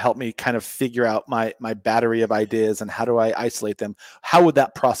with you to help me kind of figure out my battery of ideas and how do I isolate them? How would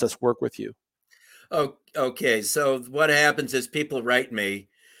that process work with you? Oh, okay. So what happens is people write me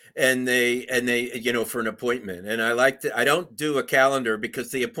and they for an appointment, and I don't do a calendar because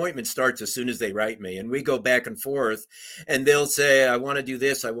the appointment starts as soon as they write me, and we go back and forth, and they'll say, I want to do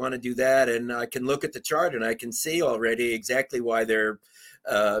this, I want to do that, and I can look at the chart and I can see already exactly why they're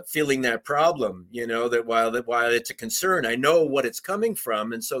feeling that problem, that while it's a concern, I know what it's coming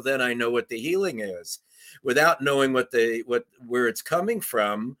from, and so then I know what the healing is. Without knowing where it's coming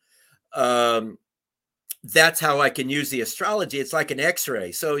from, that's how I can use the astrology. It's like an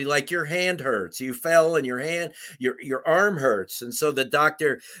x-ray. So like your hand hurts, you fell and your arm hurts. And so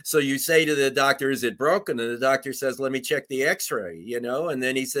you say to the doctor, is it broken? And the doctor says, let me check the x-ray, and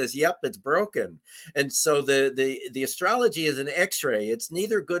then he says, yep, it's broken. And so the astrology is an x-ray. It's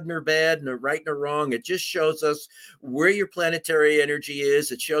neither good nor bad, nor right nor wrong. It just shows us where your planetary energy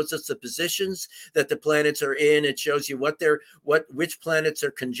is. It shows us the positions that the planets are in. It shows you which planets are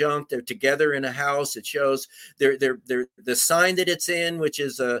conjunct. They're together in a house. It shows they're the sign that it's in, which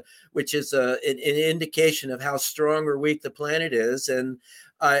is an indication of how strong or weak the planet is, and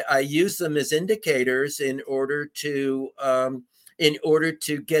I use them as indicators in order to in order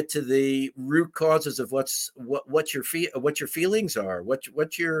to get to the root causes of what your feelings are,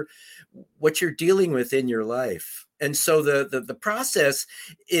 what you're dealing with in your life. And so the process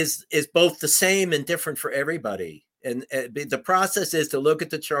is both the same and different for everybody. And the process is to look at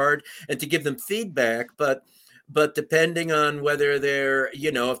the chart and to give them feedback, but depending on whether they're,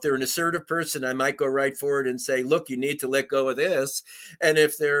 if they're an assertive person, I might go right forward and say, look, you need to let go of this. And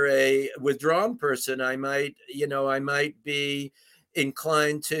if they're a withdrawn person, I might be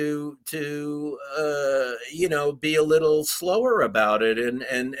inclined to be a little slower about it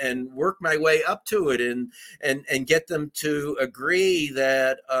and work my way up to it and get them to agree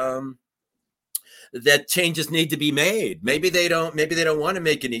that changes need to be made. Maybe they don't want to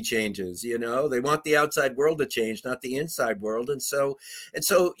make any changes. They want the outside world to change, not the inside world. And so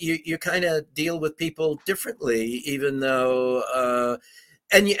you kind of deal with people differently, even though,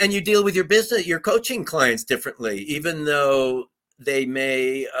 and you deal with your coaching clients differently, even though they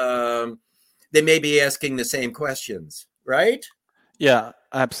may be asking the same questions, right? Yeah,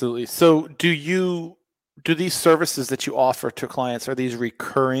 absolutely. So do these services that you offer to clients, are these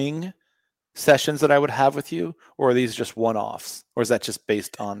recurring sessions that I would have with you, or are these just one-offs, or is that just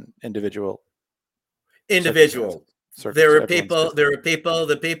based on individual? There are people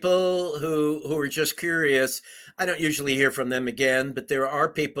who are just curious. I don't usually hear from them again, but there are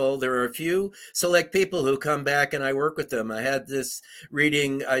a few select people who come back and I work with them. I had this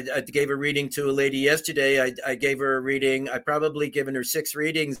reading. I gave a reading to a lady yesterday. I gave her a reading. I probably given her 6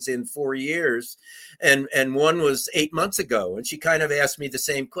 readings in 4 years. And one was 8 months ago. And she kind of asked me the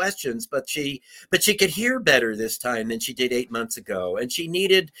same questions, but she could hear better this time than she did 8 months ago. And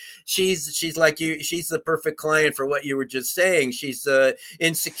she's like you. She's the perfect client for what you were just saying. She's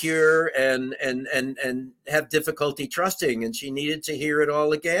insecure and have difficulty trusting, and she needed to hear it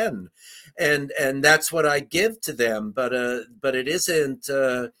all again. And that's what I give to them. But it isn't.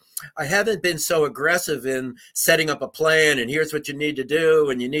 I haven't been so aggressive in setting up a plan and here's what you need to do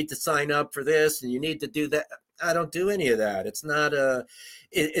and you need to sign up for this and you need to do that. I don't do any of that. It's not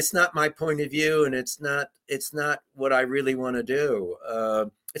my point of view, and it's not what I really want to do.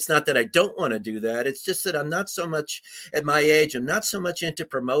 It's not that I don't want to do that. It's just that I'm not so much at my age. I'm not so much into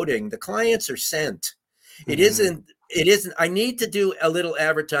promoting. The clients are sent. It isn't. I need to do a little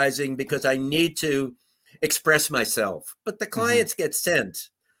advertising because I need to express myself, but the clients get sent.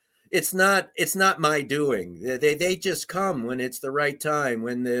 It's not my doing. They just come when it's the right time,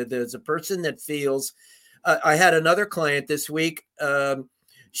 when there's a person that feels. I had another client this week.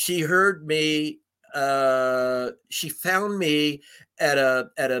 She heard me. She found me at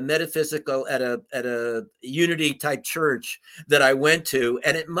a metaphysical at a unity type church that I went to,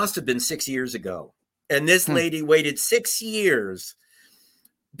 and it must have been 6 years ago. And this lady waited 6 years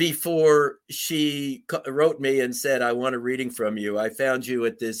before she wrote me and said, I want a reading from you. I found you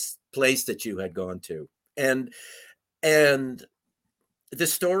at this place that you had gone to. And the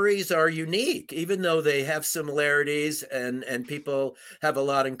stories are unique, even though they have similarities and people have a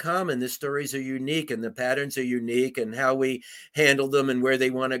lot in common. The stories are unique and the patterns are unique and how we handle them and where they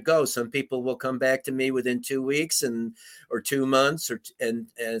want to go. Some people will come back to me within 2 weeks or 2 months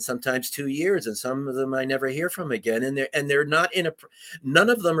and sometimes 2 years. And some of them I never hear from again. And they're not none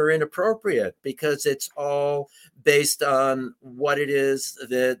of them are inappropriate because it's all based on what it is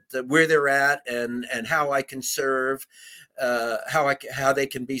that where they're at and how I can serve. How they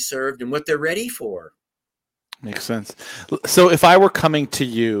can be served and what they're ready for. Makes sense. So if I were coming to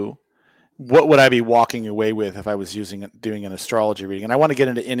you, what would I be walking away with if I was doing an astrology reading? And I want to get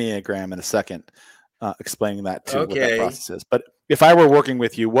into Enneagram in a second, explaining that too, what that process is. But if I were working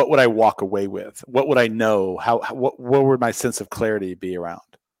with you, what would I walk away with? What would I know? What would my sense of clarity be around?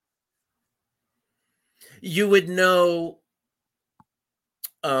 You would know.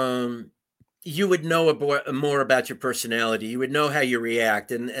 You would know more about your personality. You would know how you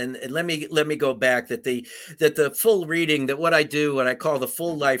react. And let me go back that the full reading, that what I call the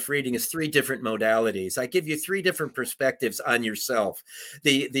full life reading is 3 different modalities. I give you 3 different perspectives on yourself.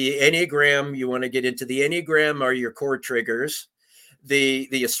 The Enneagram, you want to get into the Enneagram are your core triggers.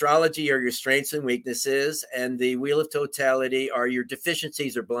 The astrology are your strengths and weaknesses, and the wheel of totality are your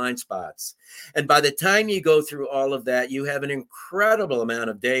deficiencies or blind spots. And by the time you go through all of that, you have an incredible amount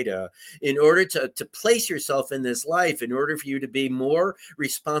of data in order to place yourself in this life, in order for you to be more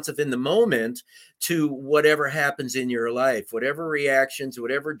responsive in the moment to whatever happens in your life, whatever reactions,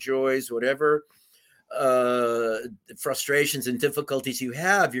 whatever joys, whatever frustrations and difficulties you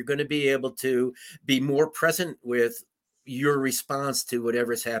have. You're going to be able to be more present with your response to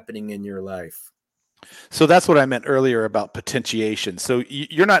whatever's happening in your life. So that's what I meant earlier about potentiation. So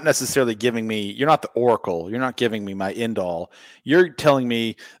you're not necessarily giving me, you're not the oracle. You're not giving me my end all. You're telling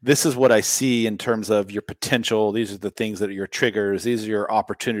me this is what I see in terms of your potential. These are the things that are your triggers. These are your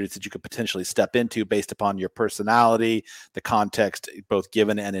opportunities that you could potentially step into based upon your personality, the context, both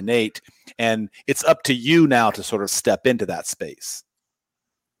given and innate. And it's up to you now to sort of step into that space.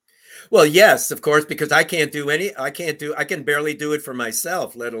 Well, yes, of course, because I can barely do it for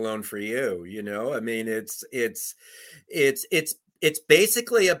myself, let alone for you, you know? I mean, it's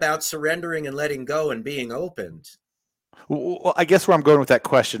basically about surrendering and letting go and being opened. Well, I guess where I'm going with that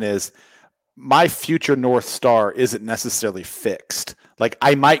question is my future North Star isn't necessarily fixed. Like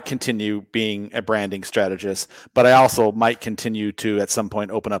I might continue being a branding strategist, but I also might continue to at some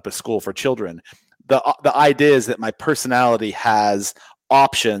point open up a school for children. The idea is that my personality has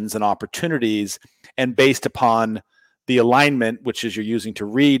options and opportunities, and based upon the alignment, which is you're using to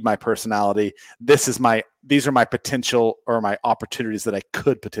read my personality, these are my potential or my opportunities that I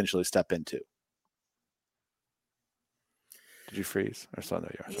could potentially step into. Did you freeze? Or so? No,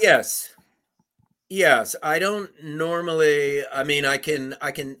 you are. Yes. Yes, I don't normally, I mean, I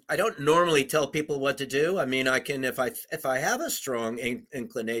don't normally tell people what to do. I mean, I can, if I have a strong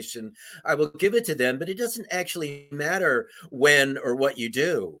inclination, I will give it to them, but it doesn't actually matter when or what you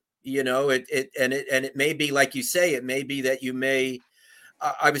do. You know, and it may be, like you say, it may be that you may,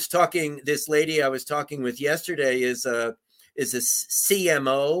 this lady I was talking with yesterday is a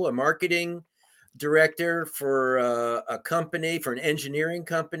CMO, a marketing director for a company, for an engineering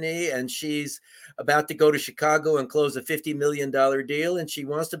company, and she's about to go to Chicago and close a $50 million deal, and she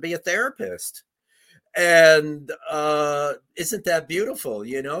wants to be a therapist. And isn't that beautiful?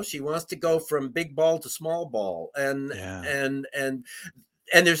 You know, she wants to go from big ball to small ball, Yeah.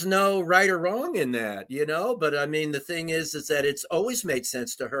 and there's no right or wrong in that, you know. But I mean, the thing is that it's always made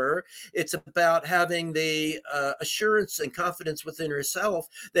sense to her. It's about having the assurance and confidence within herself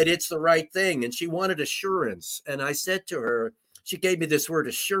that it's the right thing, and she wanted assurance. And I said to her, she gave me this word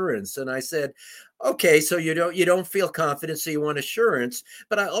assurance, and I said, okay, so you don't feel confident, so you want assurance.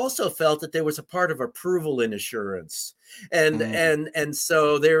 But I also felt that there was a part of approval in assurance, and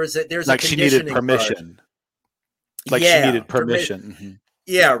so there's a Like she needed conditioning part. permission. Like she Yeah, needed permission. Mm-hmm.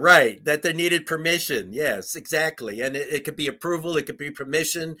 yeah, right. That they needed permission. Yes, exactly. And it could be approval, it could be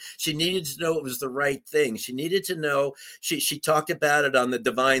permission. She needed to know it was the right thing. She needed to know, she talked about it on the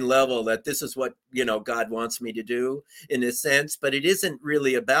divine level, that this is what, you know, God wants me to do in a sense, but it isn't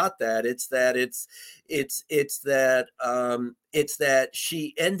really about that. It's that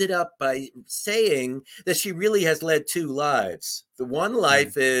she ended up by saying that she really has led two lives. The one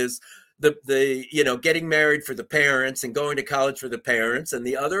life is the you know, getting married for the parents and going to college for the parents, and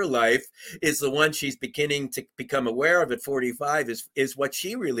the other life is the one she's beginning to become aware of at 45 is what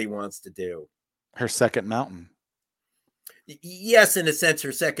she really wants to do. Her second mountain. Yes, in a sense,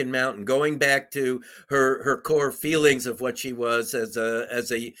 her second mountain, going back to her core feelings of what she was as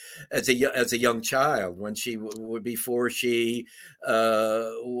a young child, when she before she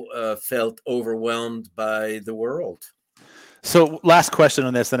felt overwhelmed by the world. So last question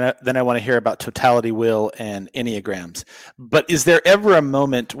on this, then I want to hear about totality will and Enneagrams. But is there ever a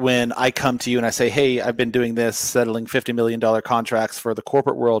moment when I come to you and I say, hey, I've been doing this, settling $50 million contracts for the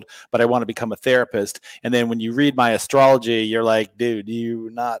corporate world, but I want to become a therapist. And then when you read my astrology, you're like, dude, you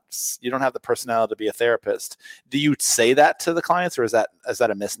don't have the personality to be a therapist. Do you say that to the clients, or is that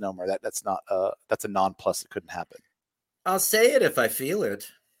a misnomer? That's a non-plus. It couldn't happen. I'll say it if I feel it.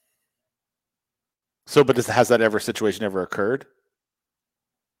 So, but has that situation ever occurred?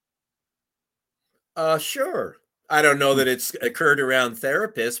 Sure. I don't know that it's occurred around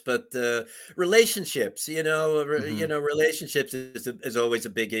therapists, but relationships, relationships is always a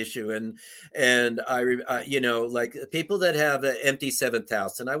big issue, and you know, like people that have an empty seventh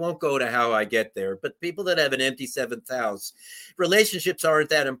house, and I won't go to how I get there, but people that have an empty seventh house, relationships aren't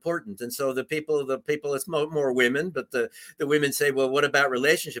that important, and so the people, it's more women, but the women say, well, what about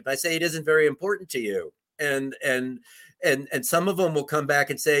relationship? I say it isn't very important to you, and some of them will come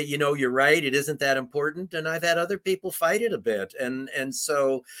back and say, you know, you're right, it isn't that important. And I've had other people fight it a bit. And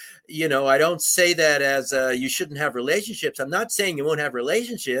so, you know, I don't say that as you shouldn't have relationships. I'm not saying you won't have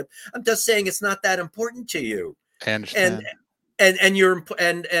relationship. I'm just saying it's not that important to you. I understand. And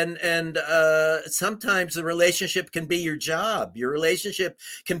sometimes the relationship can be your job. Your relationship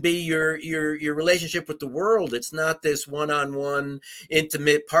can be your relationship with the world. It's not this one-on-one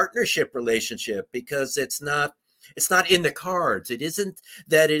intimate partnership relationship, because it's not in the cards. It isn't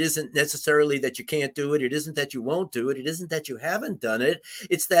necessarily that you can't do it. It isn't that you won't do it. It isn't that you haven't done it.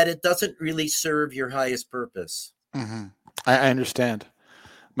 It's that it doesn't really serve your highest purpose. Mm-hmm. I understand.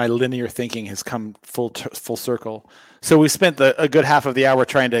 my linear thinking has come full circle. So we spent a good half of the hour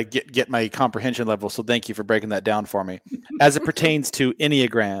trying to get my comprehension level. So thank you for breaking that down for me. As it pertains to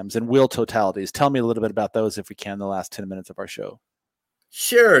Enneagrams and will totalities, tell me a little bit about those if we can in the last 10 minutes of our show.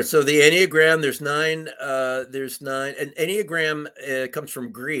 Sure. So the Enneagram, there's nine. And Enneagram comes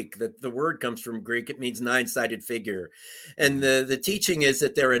from Greek. The word comes from Greek. It means nine-sided figure. And the teaching is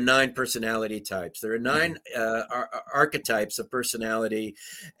that there are 9 personality types. There are 9 archetypes of personality.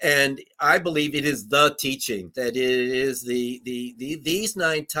 And I believe it is the teaching that it is these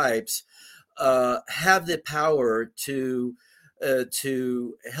 9 types have the power to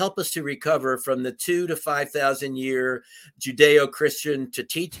help us to recover from the 2,000 to 5,000 year Judeo-Christian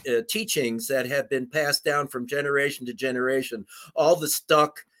teachings that have been passed down from generation to generation. All the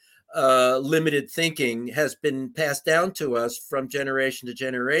stuck, limited thinking has been passed down to us from generation to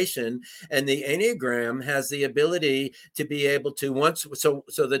generation, and the Enneagram has the ability to be able to so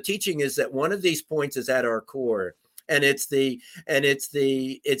the teaching is that one of these points is at our core. And it's the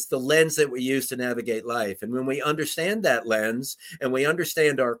lens that we use to navigate life. And when we understand that lens and we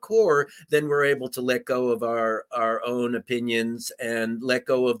understand our core, then we're able to let go of our own opinions and let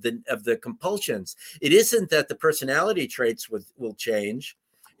go of the compulsions. It isn't that the personality traits will change.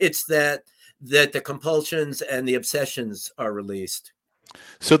 It's that the compulsions and the obsessions are released.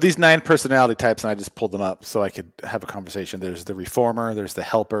 So these 9 personality types, and I just pulled them up so I could have a conversation. There's the reformer, there's the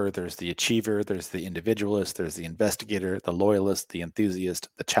helper, there's the achiever, there's the individualist, there's the investigator, the loyalist, the enthusiast,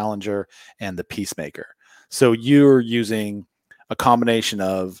 the challenger, and the peacemaker. So you're using a combination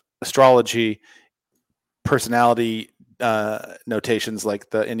of astrology, personality notations like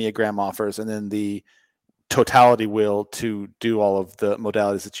the Enneagram offers, and then the totality will to do all of the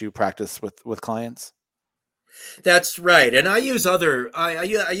modalities that you practice with clients. That's right, and I use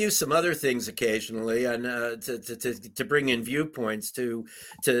I use some other things occasionally, and to bring in viewpoints to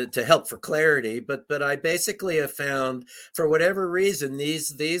help for clarity. But I basically have found, for whatever reason,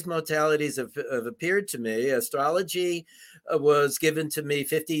 these modalities have appeared to me. Astrology was given to me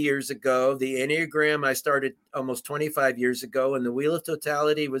 50 years ago. The Enneagram I started almost 25 years ago, and the Wheel of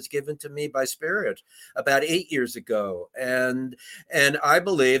Totality was given to me by Spirit about 8 years ago. And I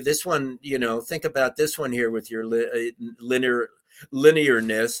believe this one, think about this one here with your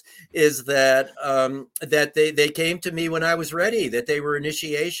linearness, is that that they came to me when I was ready, that they were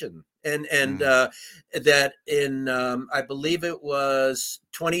initiation. And that in I believe it was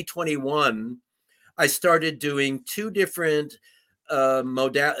 2021, I started doing 2 different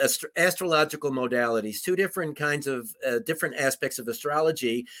astrological modalities, 2 different kinds of different aspects of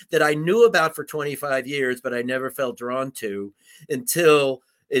astrology that I knew about for 25 years, but I never felt drawn to until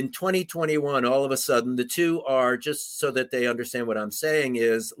in 2021. All of a sudden, the 2 are, just so that they understand what I'm saying,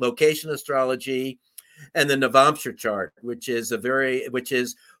 is location astrology and the Navamsha chart, which is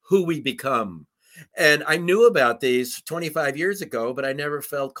who we become. And I knew about these 25 years ago, but I never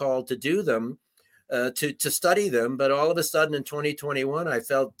felt called to do them. To study them, but all of a sudden in 2021, I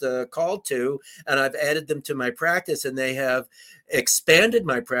felt called to, and I've added them to my practice, and they have expanded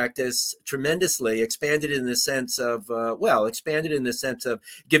my practice tremendously. Expanded in the sense of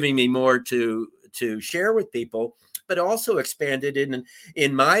giving me more to share with people, but also expanded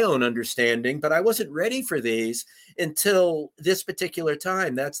in my own understanding. But I wasn't ready for these until this particular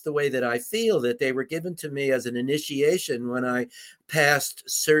time. That's the way that I feel, that they were given to me as an initiation when I passed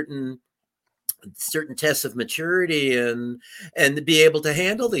certain tests of maturity and to be able to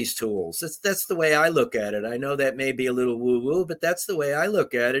handle these tools. That's the way I look at it. I know that may be a little woo-woo, but that's the way I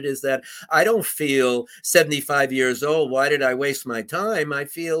look at it, is that I don't feel 75 years old. Why did I waste my time? I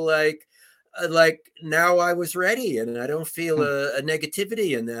feel like now I was ready, and I don't feel a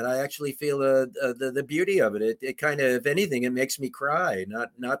negativity in that. I actually feel the beauty of it. It kind of, if anything, it makes me cry,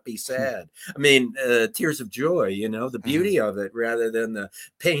 not be sad. I mean, tears of joy, the beauty of it rather than the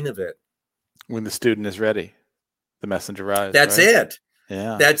pain of it. When the student is ready, the messenger arrives. That's right? it.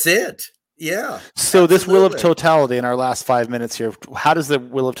 Yeah. That's it. Yeah. So this Wheel of Totality in our last 5 minutes here, how does the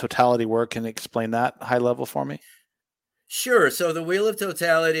Wheel of Totality work? Can you explain that high level for me? Sure. So the Wheel of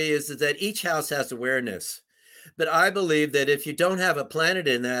Totality is that each house has awareness. But I believe that if you don't have a planet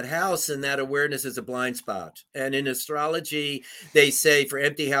in that house, then that awareness is a blind spot. And in astrology, they say, for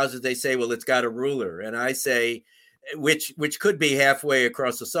empty houses, they say, well, it's got a ruler. And I say, which could be halfway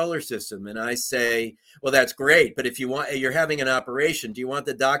across the solar system. And I say, well, that's great. But if you're having an operation, do you want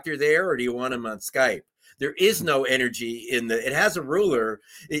the doctor there, or do you want him on Skype? There is no energy it has a ruler.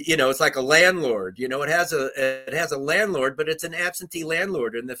 It's like a landlord, it has a landlord, but it's an absentee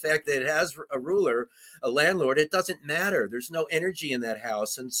landlord. And the fact that it has a ruler, a landlord, it doesn't matter. There's no energy in that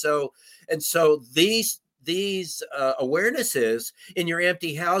house. And so awarenesses in your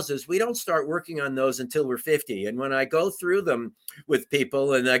empty houses, we don't start working on those until we're 50. And when I go through them with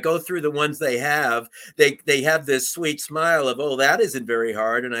people, and I go through the ones they have this sweet smile of, oh, that isn't very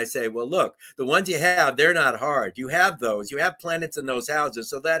hard. And I say, well, look, the ones you have, they're not hard. You have those. You have planets in those houses,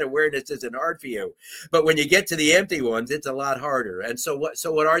 so that awareness isn't hard for you. But when you get to the empty ones, it's a lot harder. And so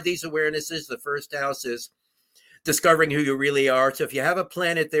what are these awarenesses? The first house is discovering who you really are. So if you have a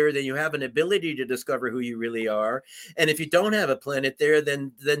planet there, then you have an ability to discover who you really are. And if you don't have a planet there,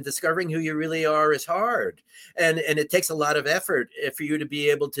 then discovering who you really are is hard. And it takes a lot of effort for you to be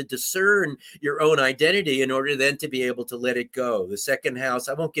able to discern your own identity in order then to be able to let it go. The second house,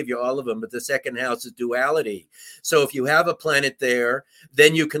 I won't give you all of them, but the second house is duality. So if you have a planet there,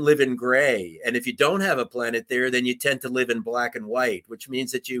 then you can live in gray. And if you don't have a planet there, then you tend to live in black and white, which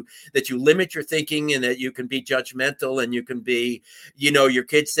means that you limit your thinking, and that you can be judgmental, and you can be, your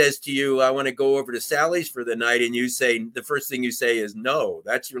kid says to you, I want to go over to Sally's for the night. And you say, the first thing you say is no.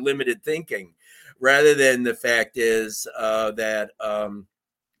 That's your limited thinking, rather than the fact is that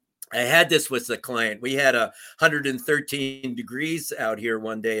I had this with a client. We had 113 degrees out here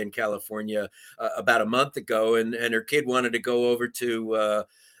one day in California about a month ago, and her kid wanted to go over to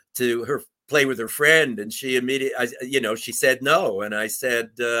her play with her friend, and she immediately, she said no, and I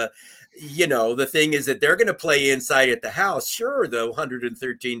said, the thing is that they're going to play inside at the house. Sure, the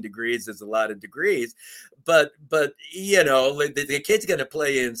 113 degrees is a lot of degrees, but the kid's going to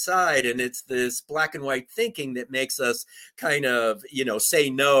play inside, and it's this black and white thinking that makes us kind of, say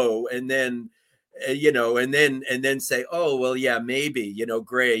no, and then and then say, oh, well, yeah, maybe,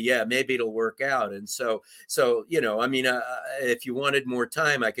 gray, yeah, maybe it'll work out. And so, if you wanted more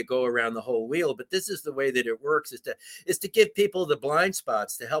time, I could go around the whole wheel, but this is the way that it works, is to give people the blind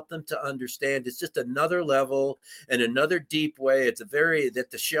spots, to help them to understand it's just another level and another deep way. It's at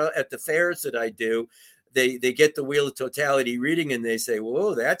the fairs that I do, they get the Wheel of Totality reading, and they say,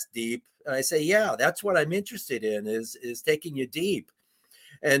 whoa, that's deep. And I say, yeah, that's what I'm interested in, is taking you deep.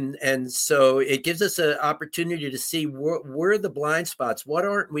 And so it gives us an opportunity to see where are the blind spots. What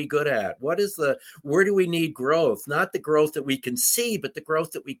aren't we good at? Where do we need growth? Not the growth that we can see, but the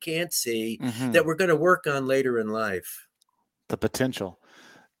growth that we can't see, that we're going to work on later in life. The potential.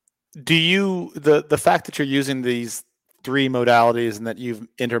 Do you, the fact that you're using these 3 modalities and that you've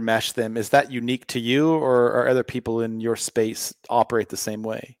intermeshed them, is that unique to you, or are other people in your space operate the same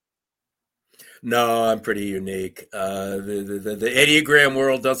way? No, I'm pretty unique. The Enneagram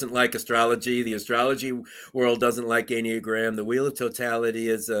world doesn't like astrology. The astrology world doesn't like Enneagram. The Wheel of Totality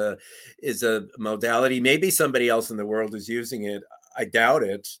is a modality. Maybe somebody else in the world is using it. I doubt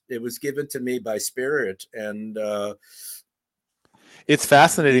it. It was given to me by spirit, and it's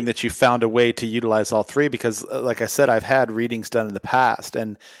fascinating that you found a way to utilize all 3, because like I said, I've had readings done in the past,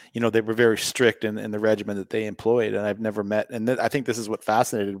 and they were very strict in the regimen that they employed, and I've never met. And I think this is what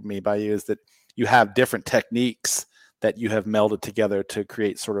fascinated me by you, is that you have different techniques that you have melded together to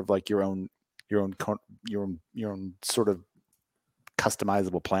create sort of like your own sort of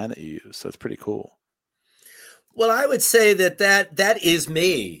customizable plan that you use. So it's pretty cool. Well, I would say that is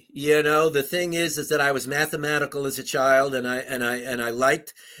me. The thing is that I was mathematical as a child, and I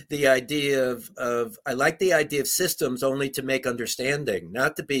liked the idea of systems only to make understanding,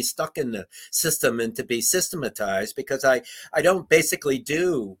 not to be stuck in the system and to be systematized, because I don't basically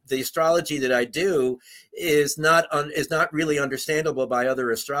do the astrology that I do is not really understandable by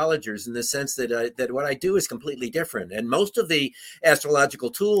other astrologers, in the sense that what I do is completely different. And most of the astrological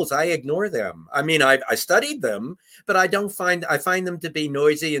tools, I ignore them. I mean, I studied them, but I find them to be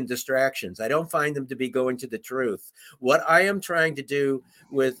noisy and distractions. I don't find them to be going to the truth. What I am trying to do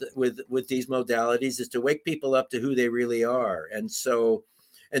with these modalities is to wake people up to who they really are. And so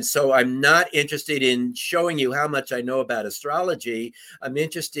I'm not interested in showing you how much I know about astrology. I'm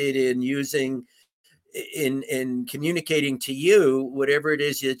interested in in communicating to you whatever it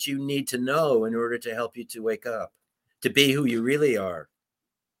is that you need to know in order to help you to wake up, to be who you really are.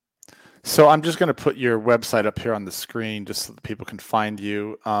 So I'm just going to put your website up here on the screen just so that people can find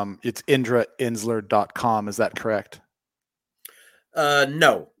you. It's indraensler.com. Is that correct?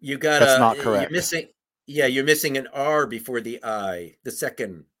 No, that's not correct. You're missing an R before the I, the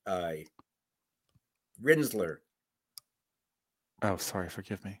second I. Rensler. Oh, sorry.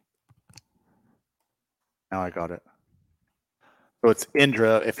 Forgive me. Now I got it. So it's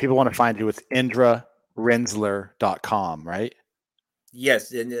Indra. If people want to find you, it's indraensler.com, right?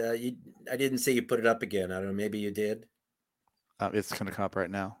 Yes. And I didn't see you put it up again. I don't know. Maybe you did. It's going to come up right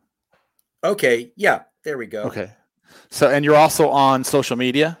now. Okay. Yeah. There we go. Okay. So, and you're also on social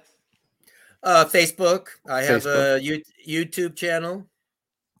media? Facebook. I have a YouTube channel.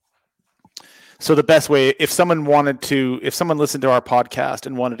 So the best way, if someone listened to our podcast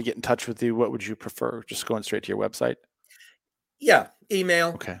and wanted to get in touch with you, what would you prefer? Just going straight to your website? Yeah, email.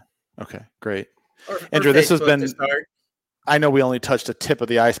 Okay, great. Or Andrew, this has Facebook to been, start. I know we only touched a tip of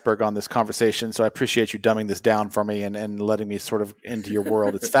the iceberg on this conversation, so I appreciate you dumbing this down for me and letting me sort of into your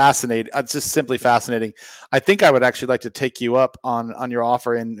world. It's fascinating. It's just simply fascinating. I think I would actually like to take you up on your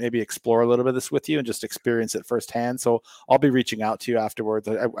offer and maybe explore a little bit of this with you and just experience it firsthand. So I'll be reaching out to you afterwards.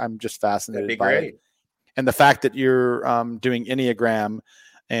 I'm just fascinated by it. And the fact that you're doing Enneagram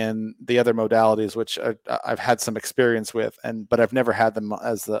and the other modalities, which I've had some experience with, but I've never had them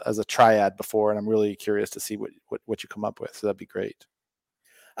as a triad before, and I'm really curious to see what you come up with. So that'd be great.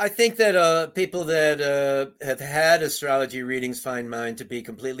 I think that people that have had astrology readings find mine to be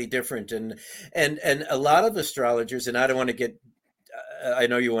completely different, and a lot of astrologers, and I don't want to get. I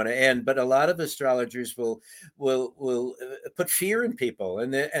know you want to end, but a lot of astrologers will put fear in people,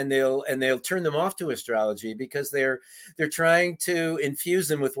 and they'll turn them off to astrology because they're trying to infuse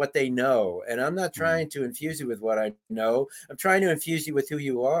them with what they know. And I'm not trying to infuse you with what I know. I'm trying to infuse you with who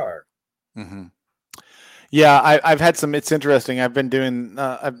you are. Mm-hmm. Yeah, I've had some. It's interesting. I've been doing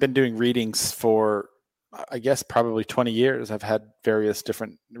readings for, I guess, probably 20 years. I've had various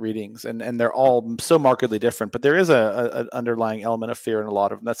different readings, and they're all so markedly different. But there is an underlying element of fear in a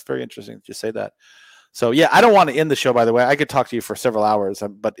lot of them. That's very interesting that you say that. So yeah, I don't want to end the show. By the way, I could talk to you for several hours,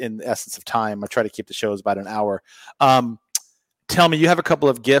 but in the essence of time, I try to keep the shows about an hour. Tell me, you have a couple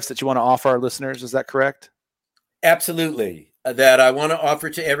of gifts that you want to offer our listeners. Is that correct? Absolutely. That I want to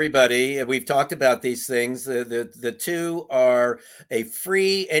offer to everybody. We've talked about these things. The two are a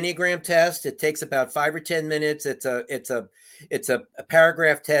free Enneagram test. It takes about 5 or 10 minutes. It's a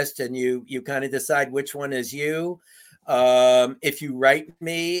paragraph test, and you kind of decide which one is you. If you write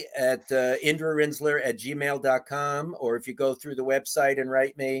me at indrarinsler@gmail.com, or if you go through the website and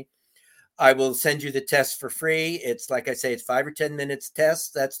write me, I will send you the test for free. It's like I say, it's 5 or 10 minutes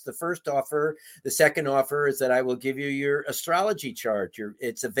test. That's the first offer. The second offer is that I will give you your astrology chart.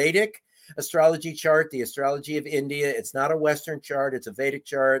 It's a Vedic astrology chart, the astrology of India. It's not a Western chart. It's a Vedic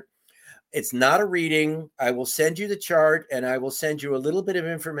chart. It's not a reading. I will send you the chart, and I will send you a little bit of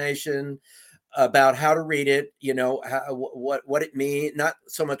information about how to read it, what it means, not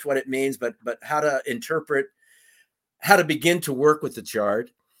so much what it means, but how to interpret, how to begin to work with the chart.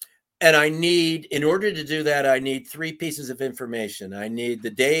 And in order to do that, I need 3 pieces of information. I need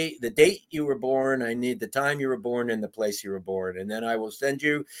the date you were born, I need the time you were born, and the place you were born. And then I will send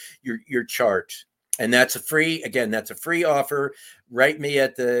you your chart. And that's a free offer. Write me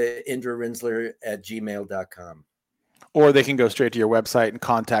at the indrarinsler@gmail.com. Or they can go straight to your website and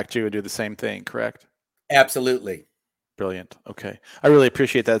contact you and do the same thing, correct? Absolutely. Brilliant. Okay. I really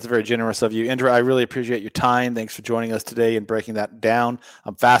appreciate that. It's very generous of you. Indra, I really appreciate your time. Thanks for joining us today and breaking that down.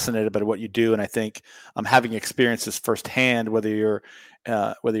 I'm fascinated by what you do. And I think having experienced firsthand, whether you're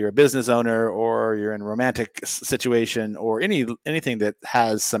a business owner or you're in a romantic situation or anything that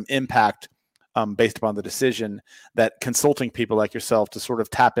has some impact based upon the decision, that consulting people like yourself to sort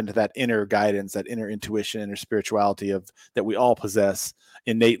of tap into that inner guidance, that inner intuition, inner spirituality that we all possess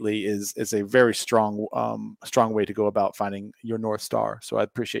innately is a very strong way to go about finding your North Star. So I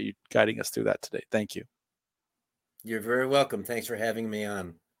appreciate you guiding us through that today. Thank you. You're very welcome. Thanks for having me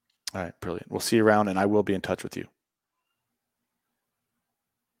on. All right, brilliant. We'll see you around, and I will be in touch with you.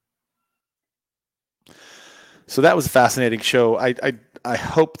 So that was a fascinating show. I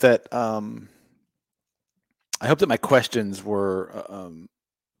hope that my questions were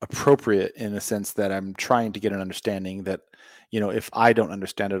appropriate in a sense that I'm trying to get an understanding that, if I don't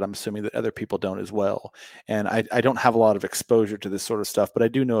understand it, I'm assuming that other people don't as well. And I don't have a lot of exposure to this sort of stuff, but I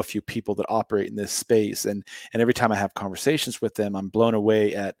do know a few people that operate in this space. And every time I have conversations with them, I'm blown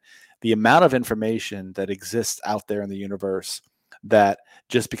away at the amount of information that exists out there in the universe that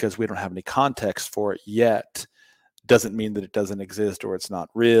just because we don't have any context for it yet doesn't mean that it doesn't exist or it's not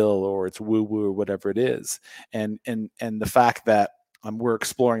real or it's woo-woo or whatever it is. And the fact that we're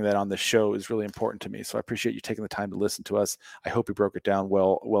exploring that on this show is really important to me. So I appreciate you taking the time to listen to us. I hope we broke it down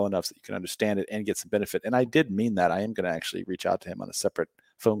well enough so that you can understand it and get some benefit. And I did mean that. I am going to actually reach out to him on a separate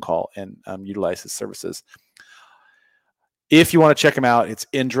phone call and utilize his services. If you want to check him out, it's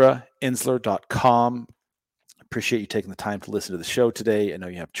indrarinsler.com. Appreciate you taking the time to listen to the show today. I know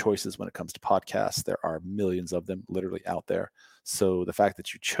you have choices when it comes to podcasts. There are millions of them literally out there. So the fact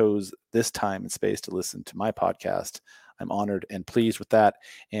that you chose this time and space to listen to my podcast, I'm honored and pleased with that.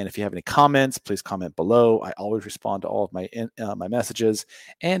 And if you have any comments, please comment below. I always respond to all of my messages.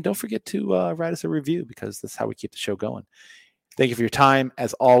 And don't forget to write us a review because that's how we keep the show going. Thank you for your time.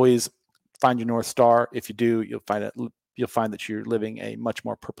 As always, find your North Star. If you do, you'll find it you'll find that you're living a much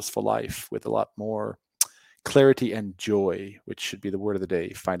more purposeful life with a lot more clarity and joy, which should be the word of the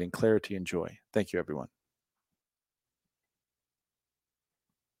day, finding clarity and joy. Thank you, everyone.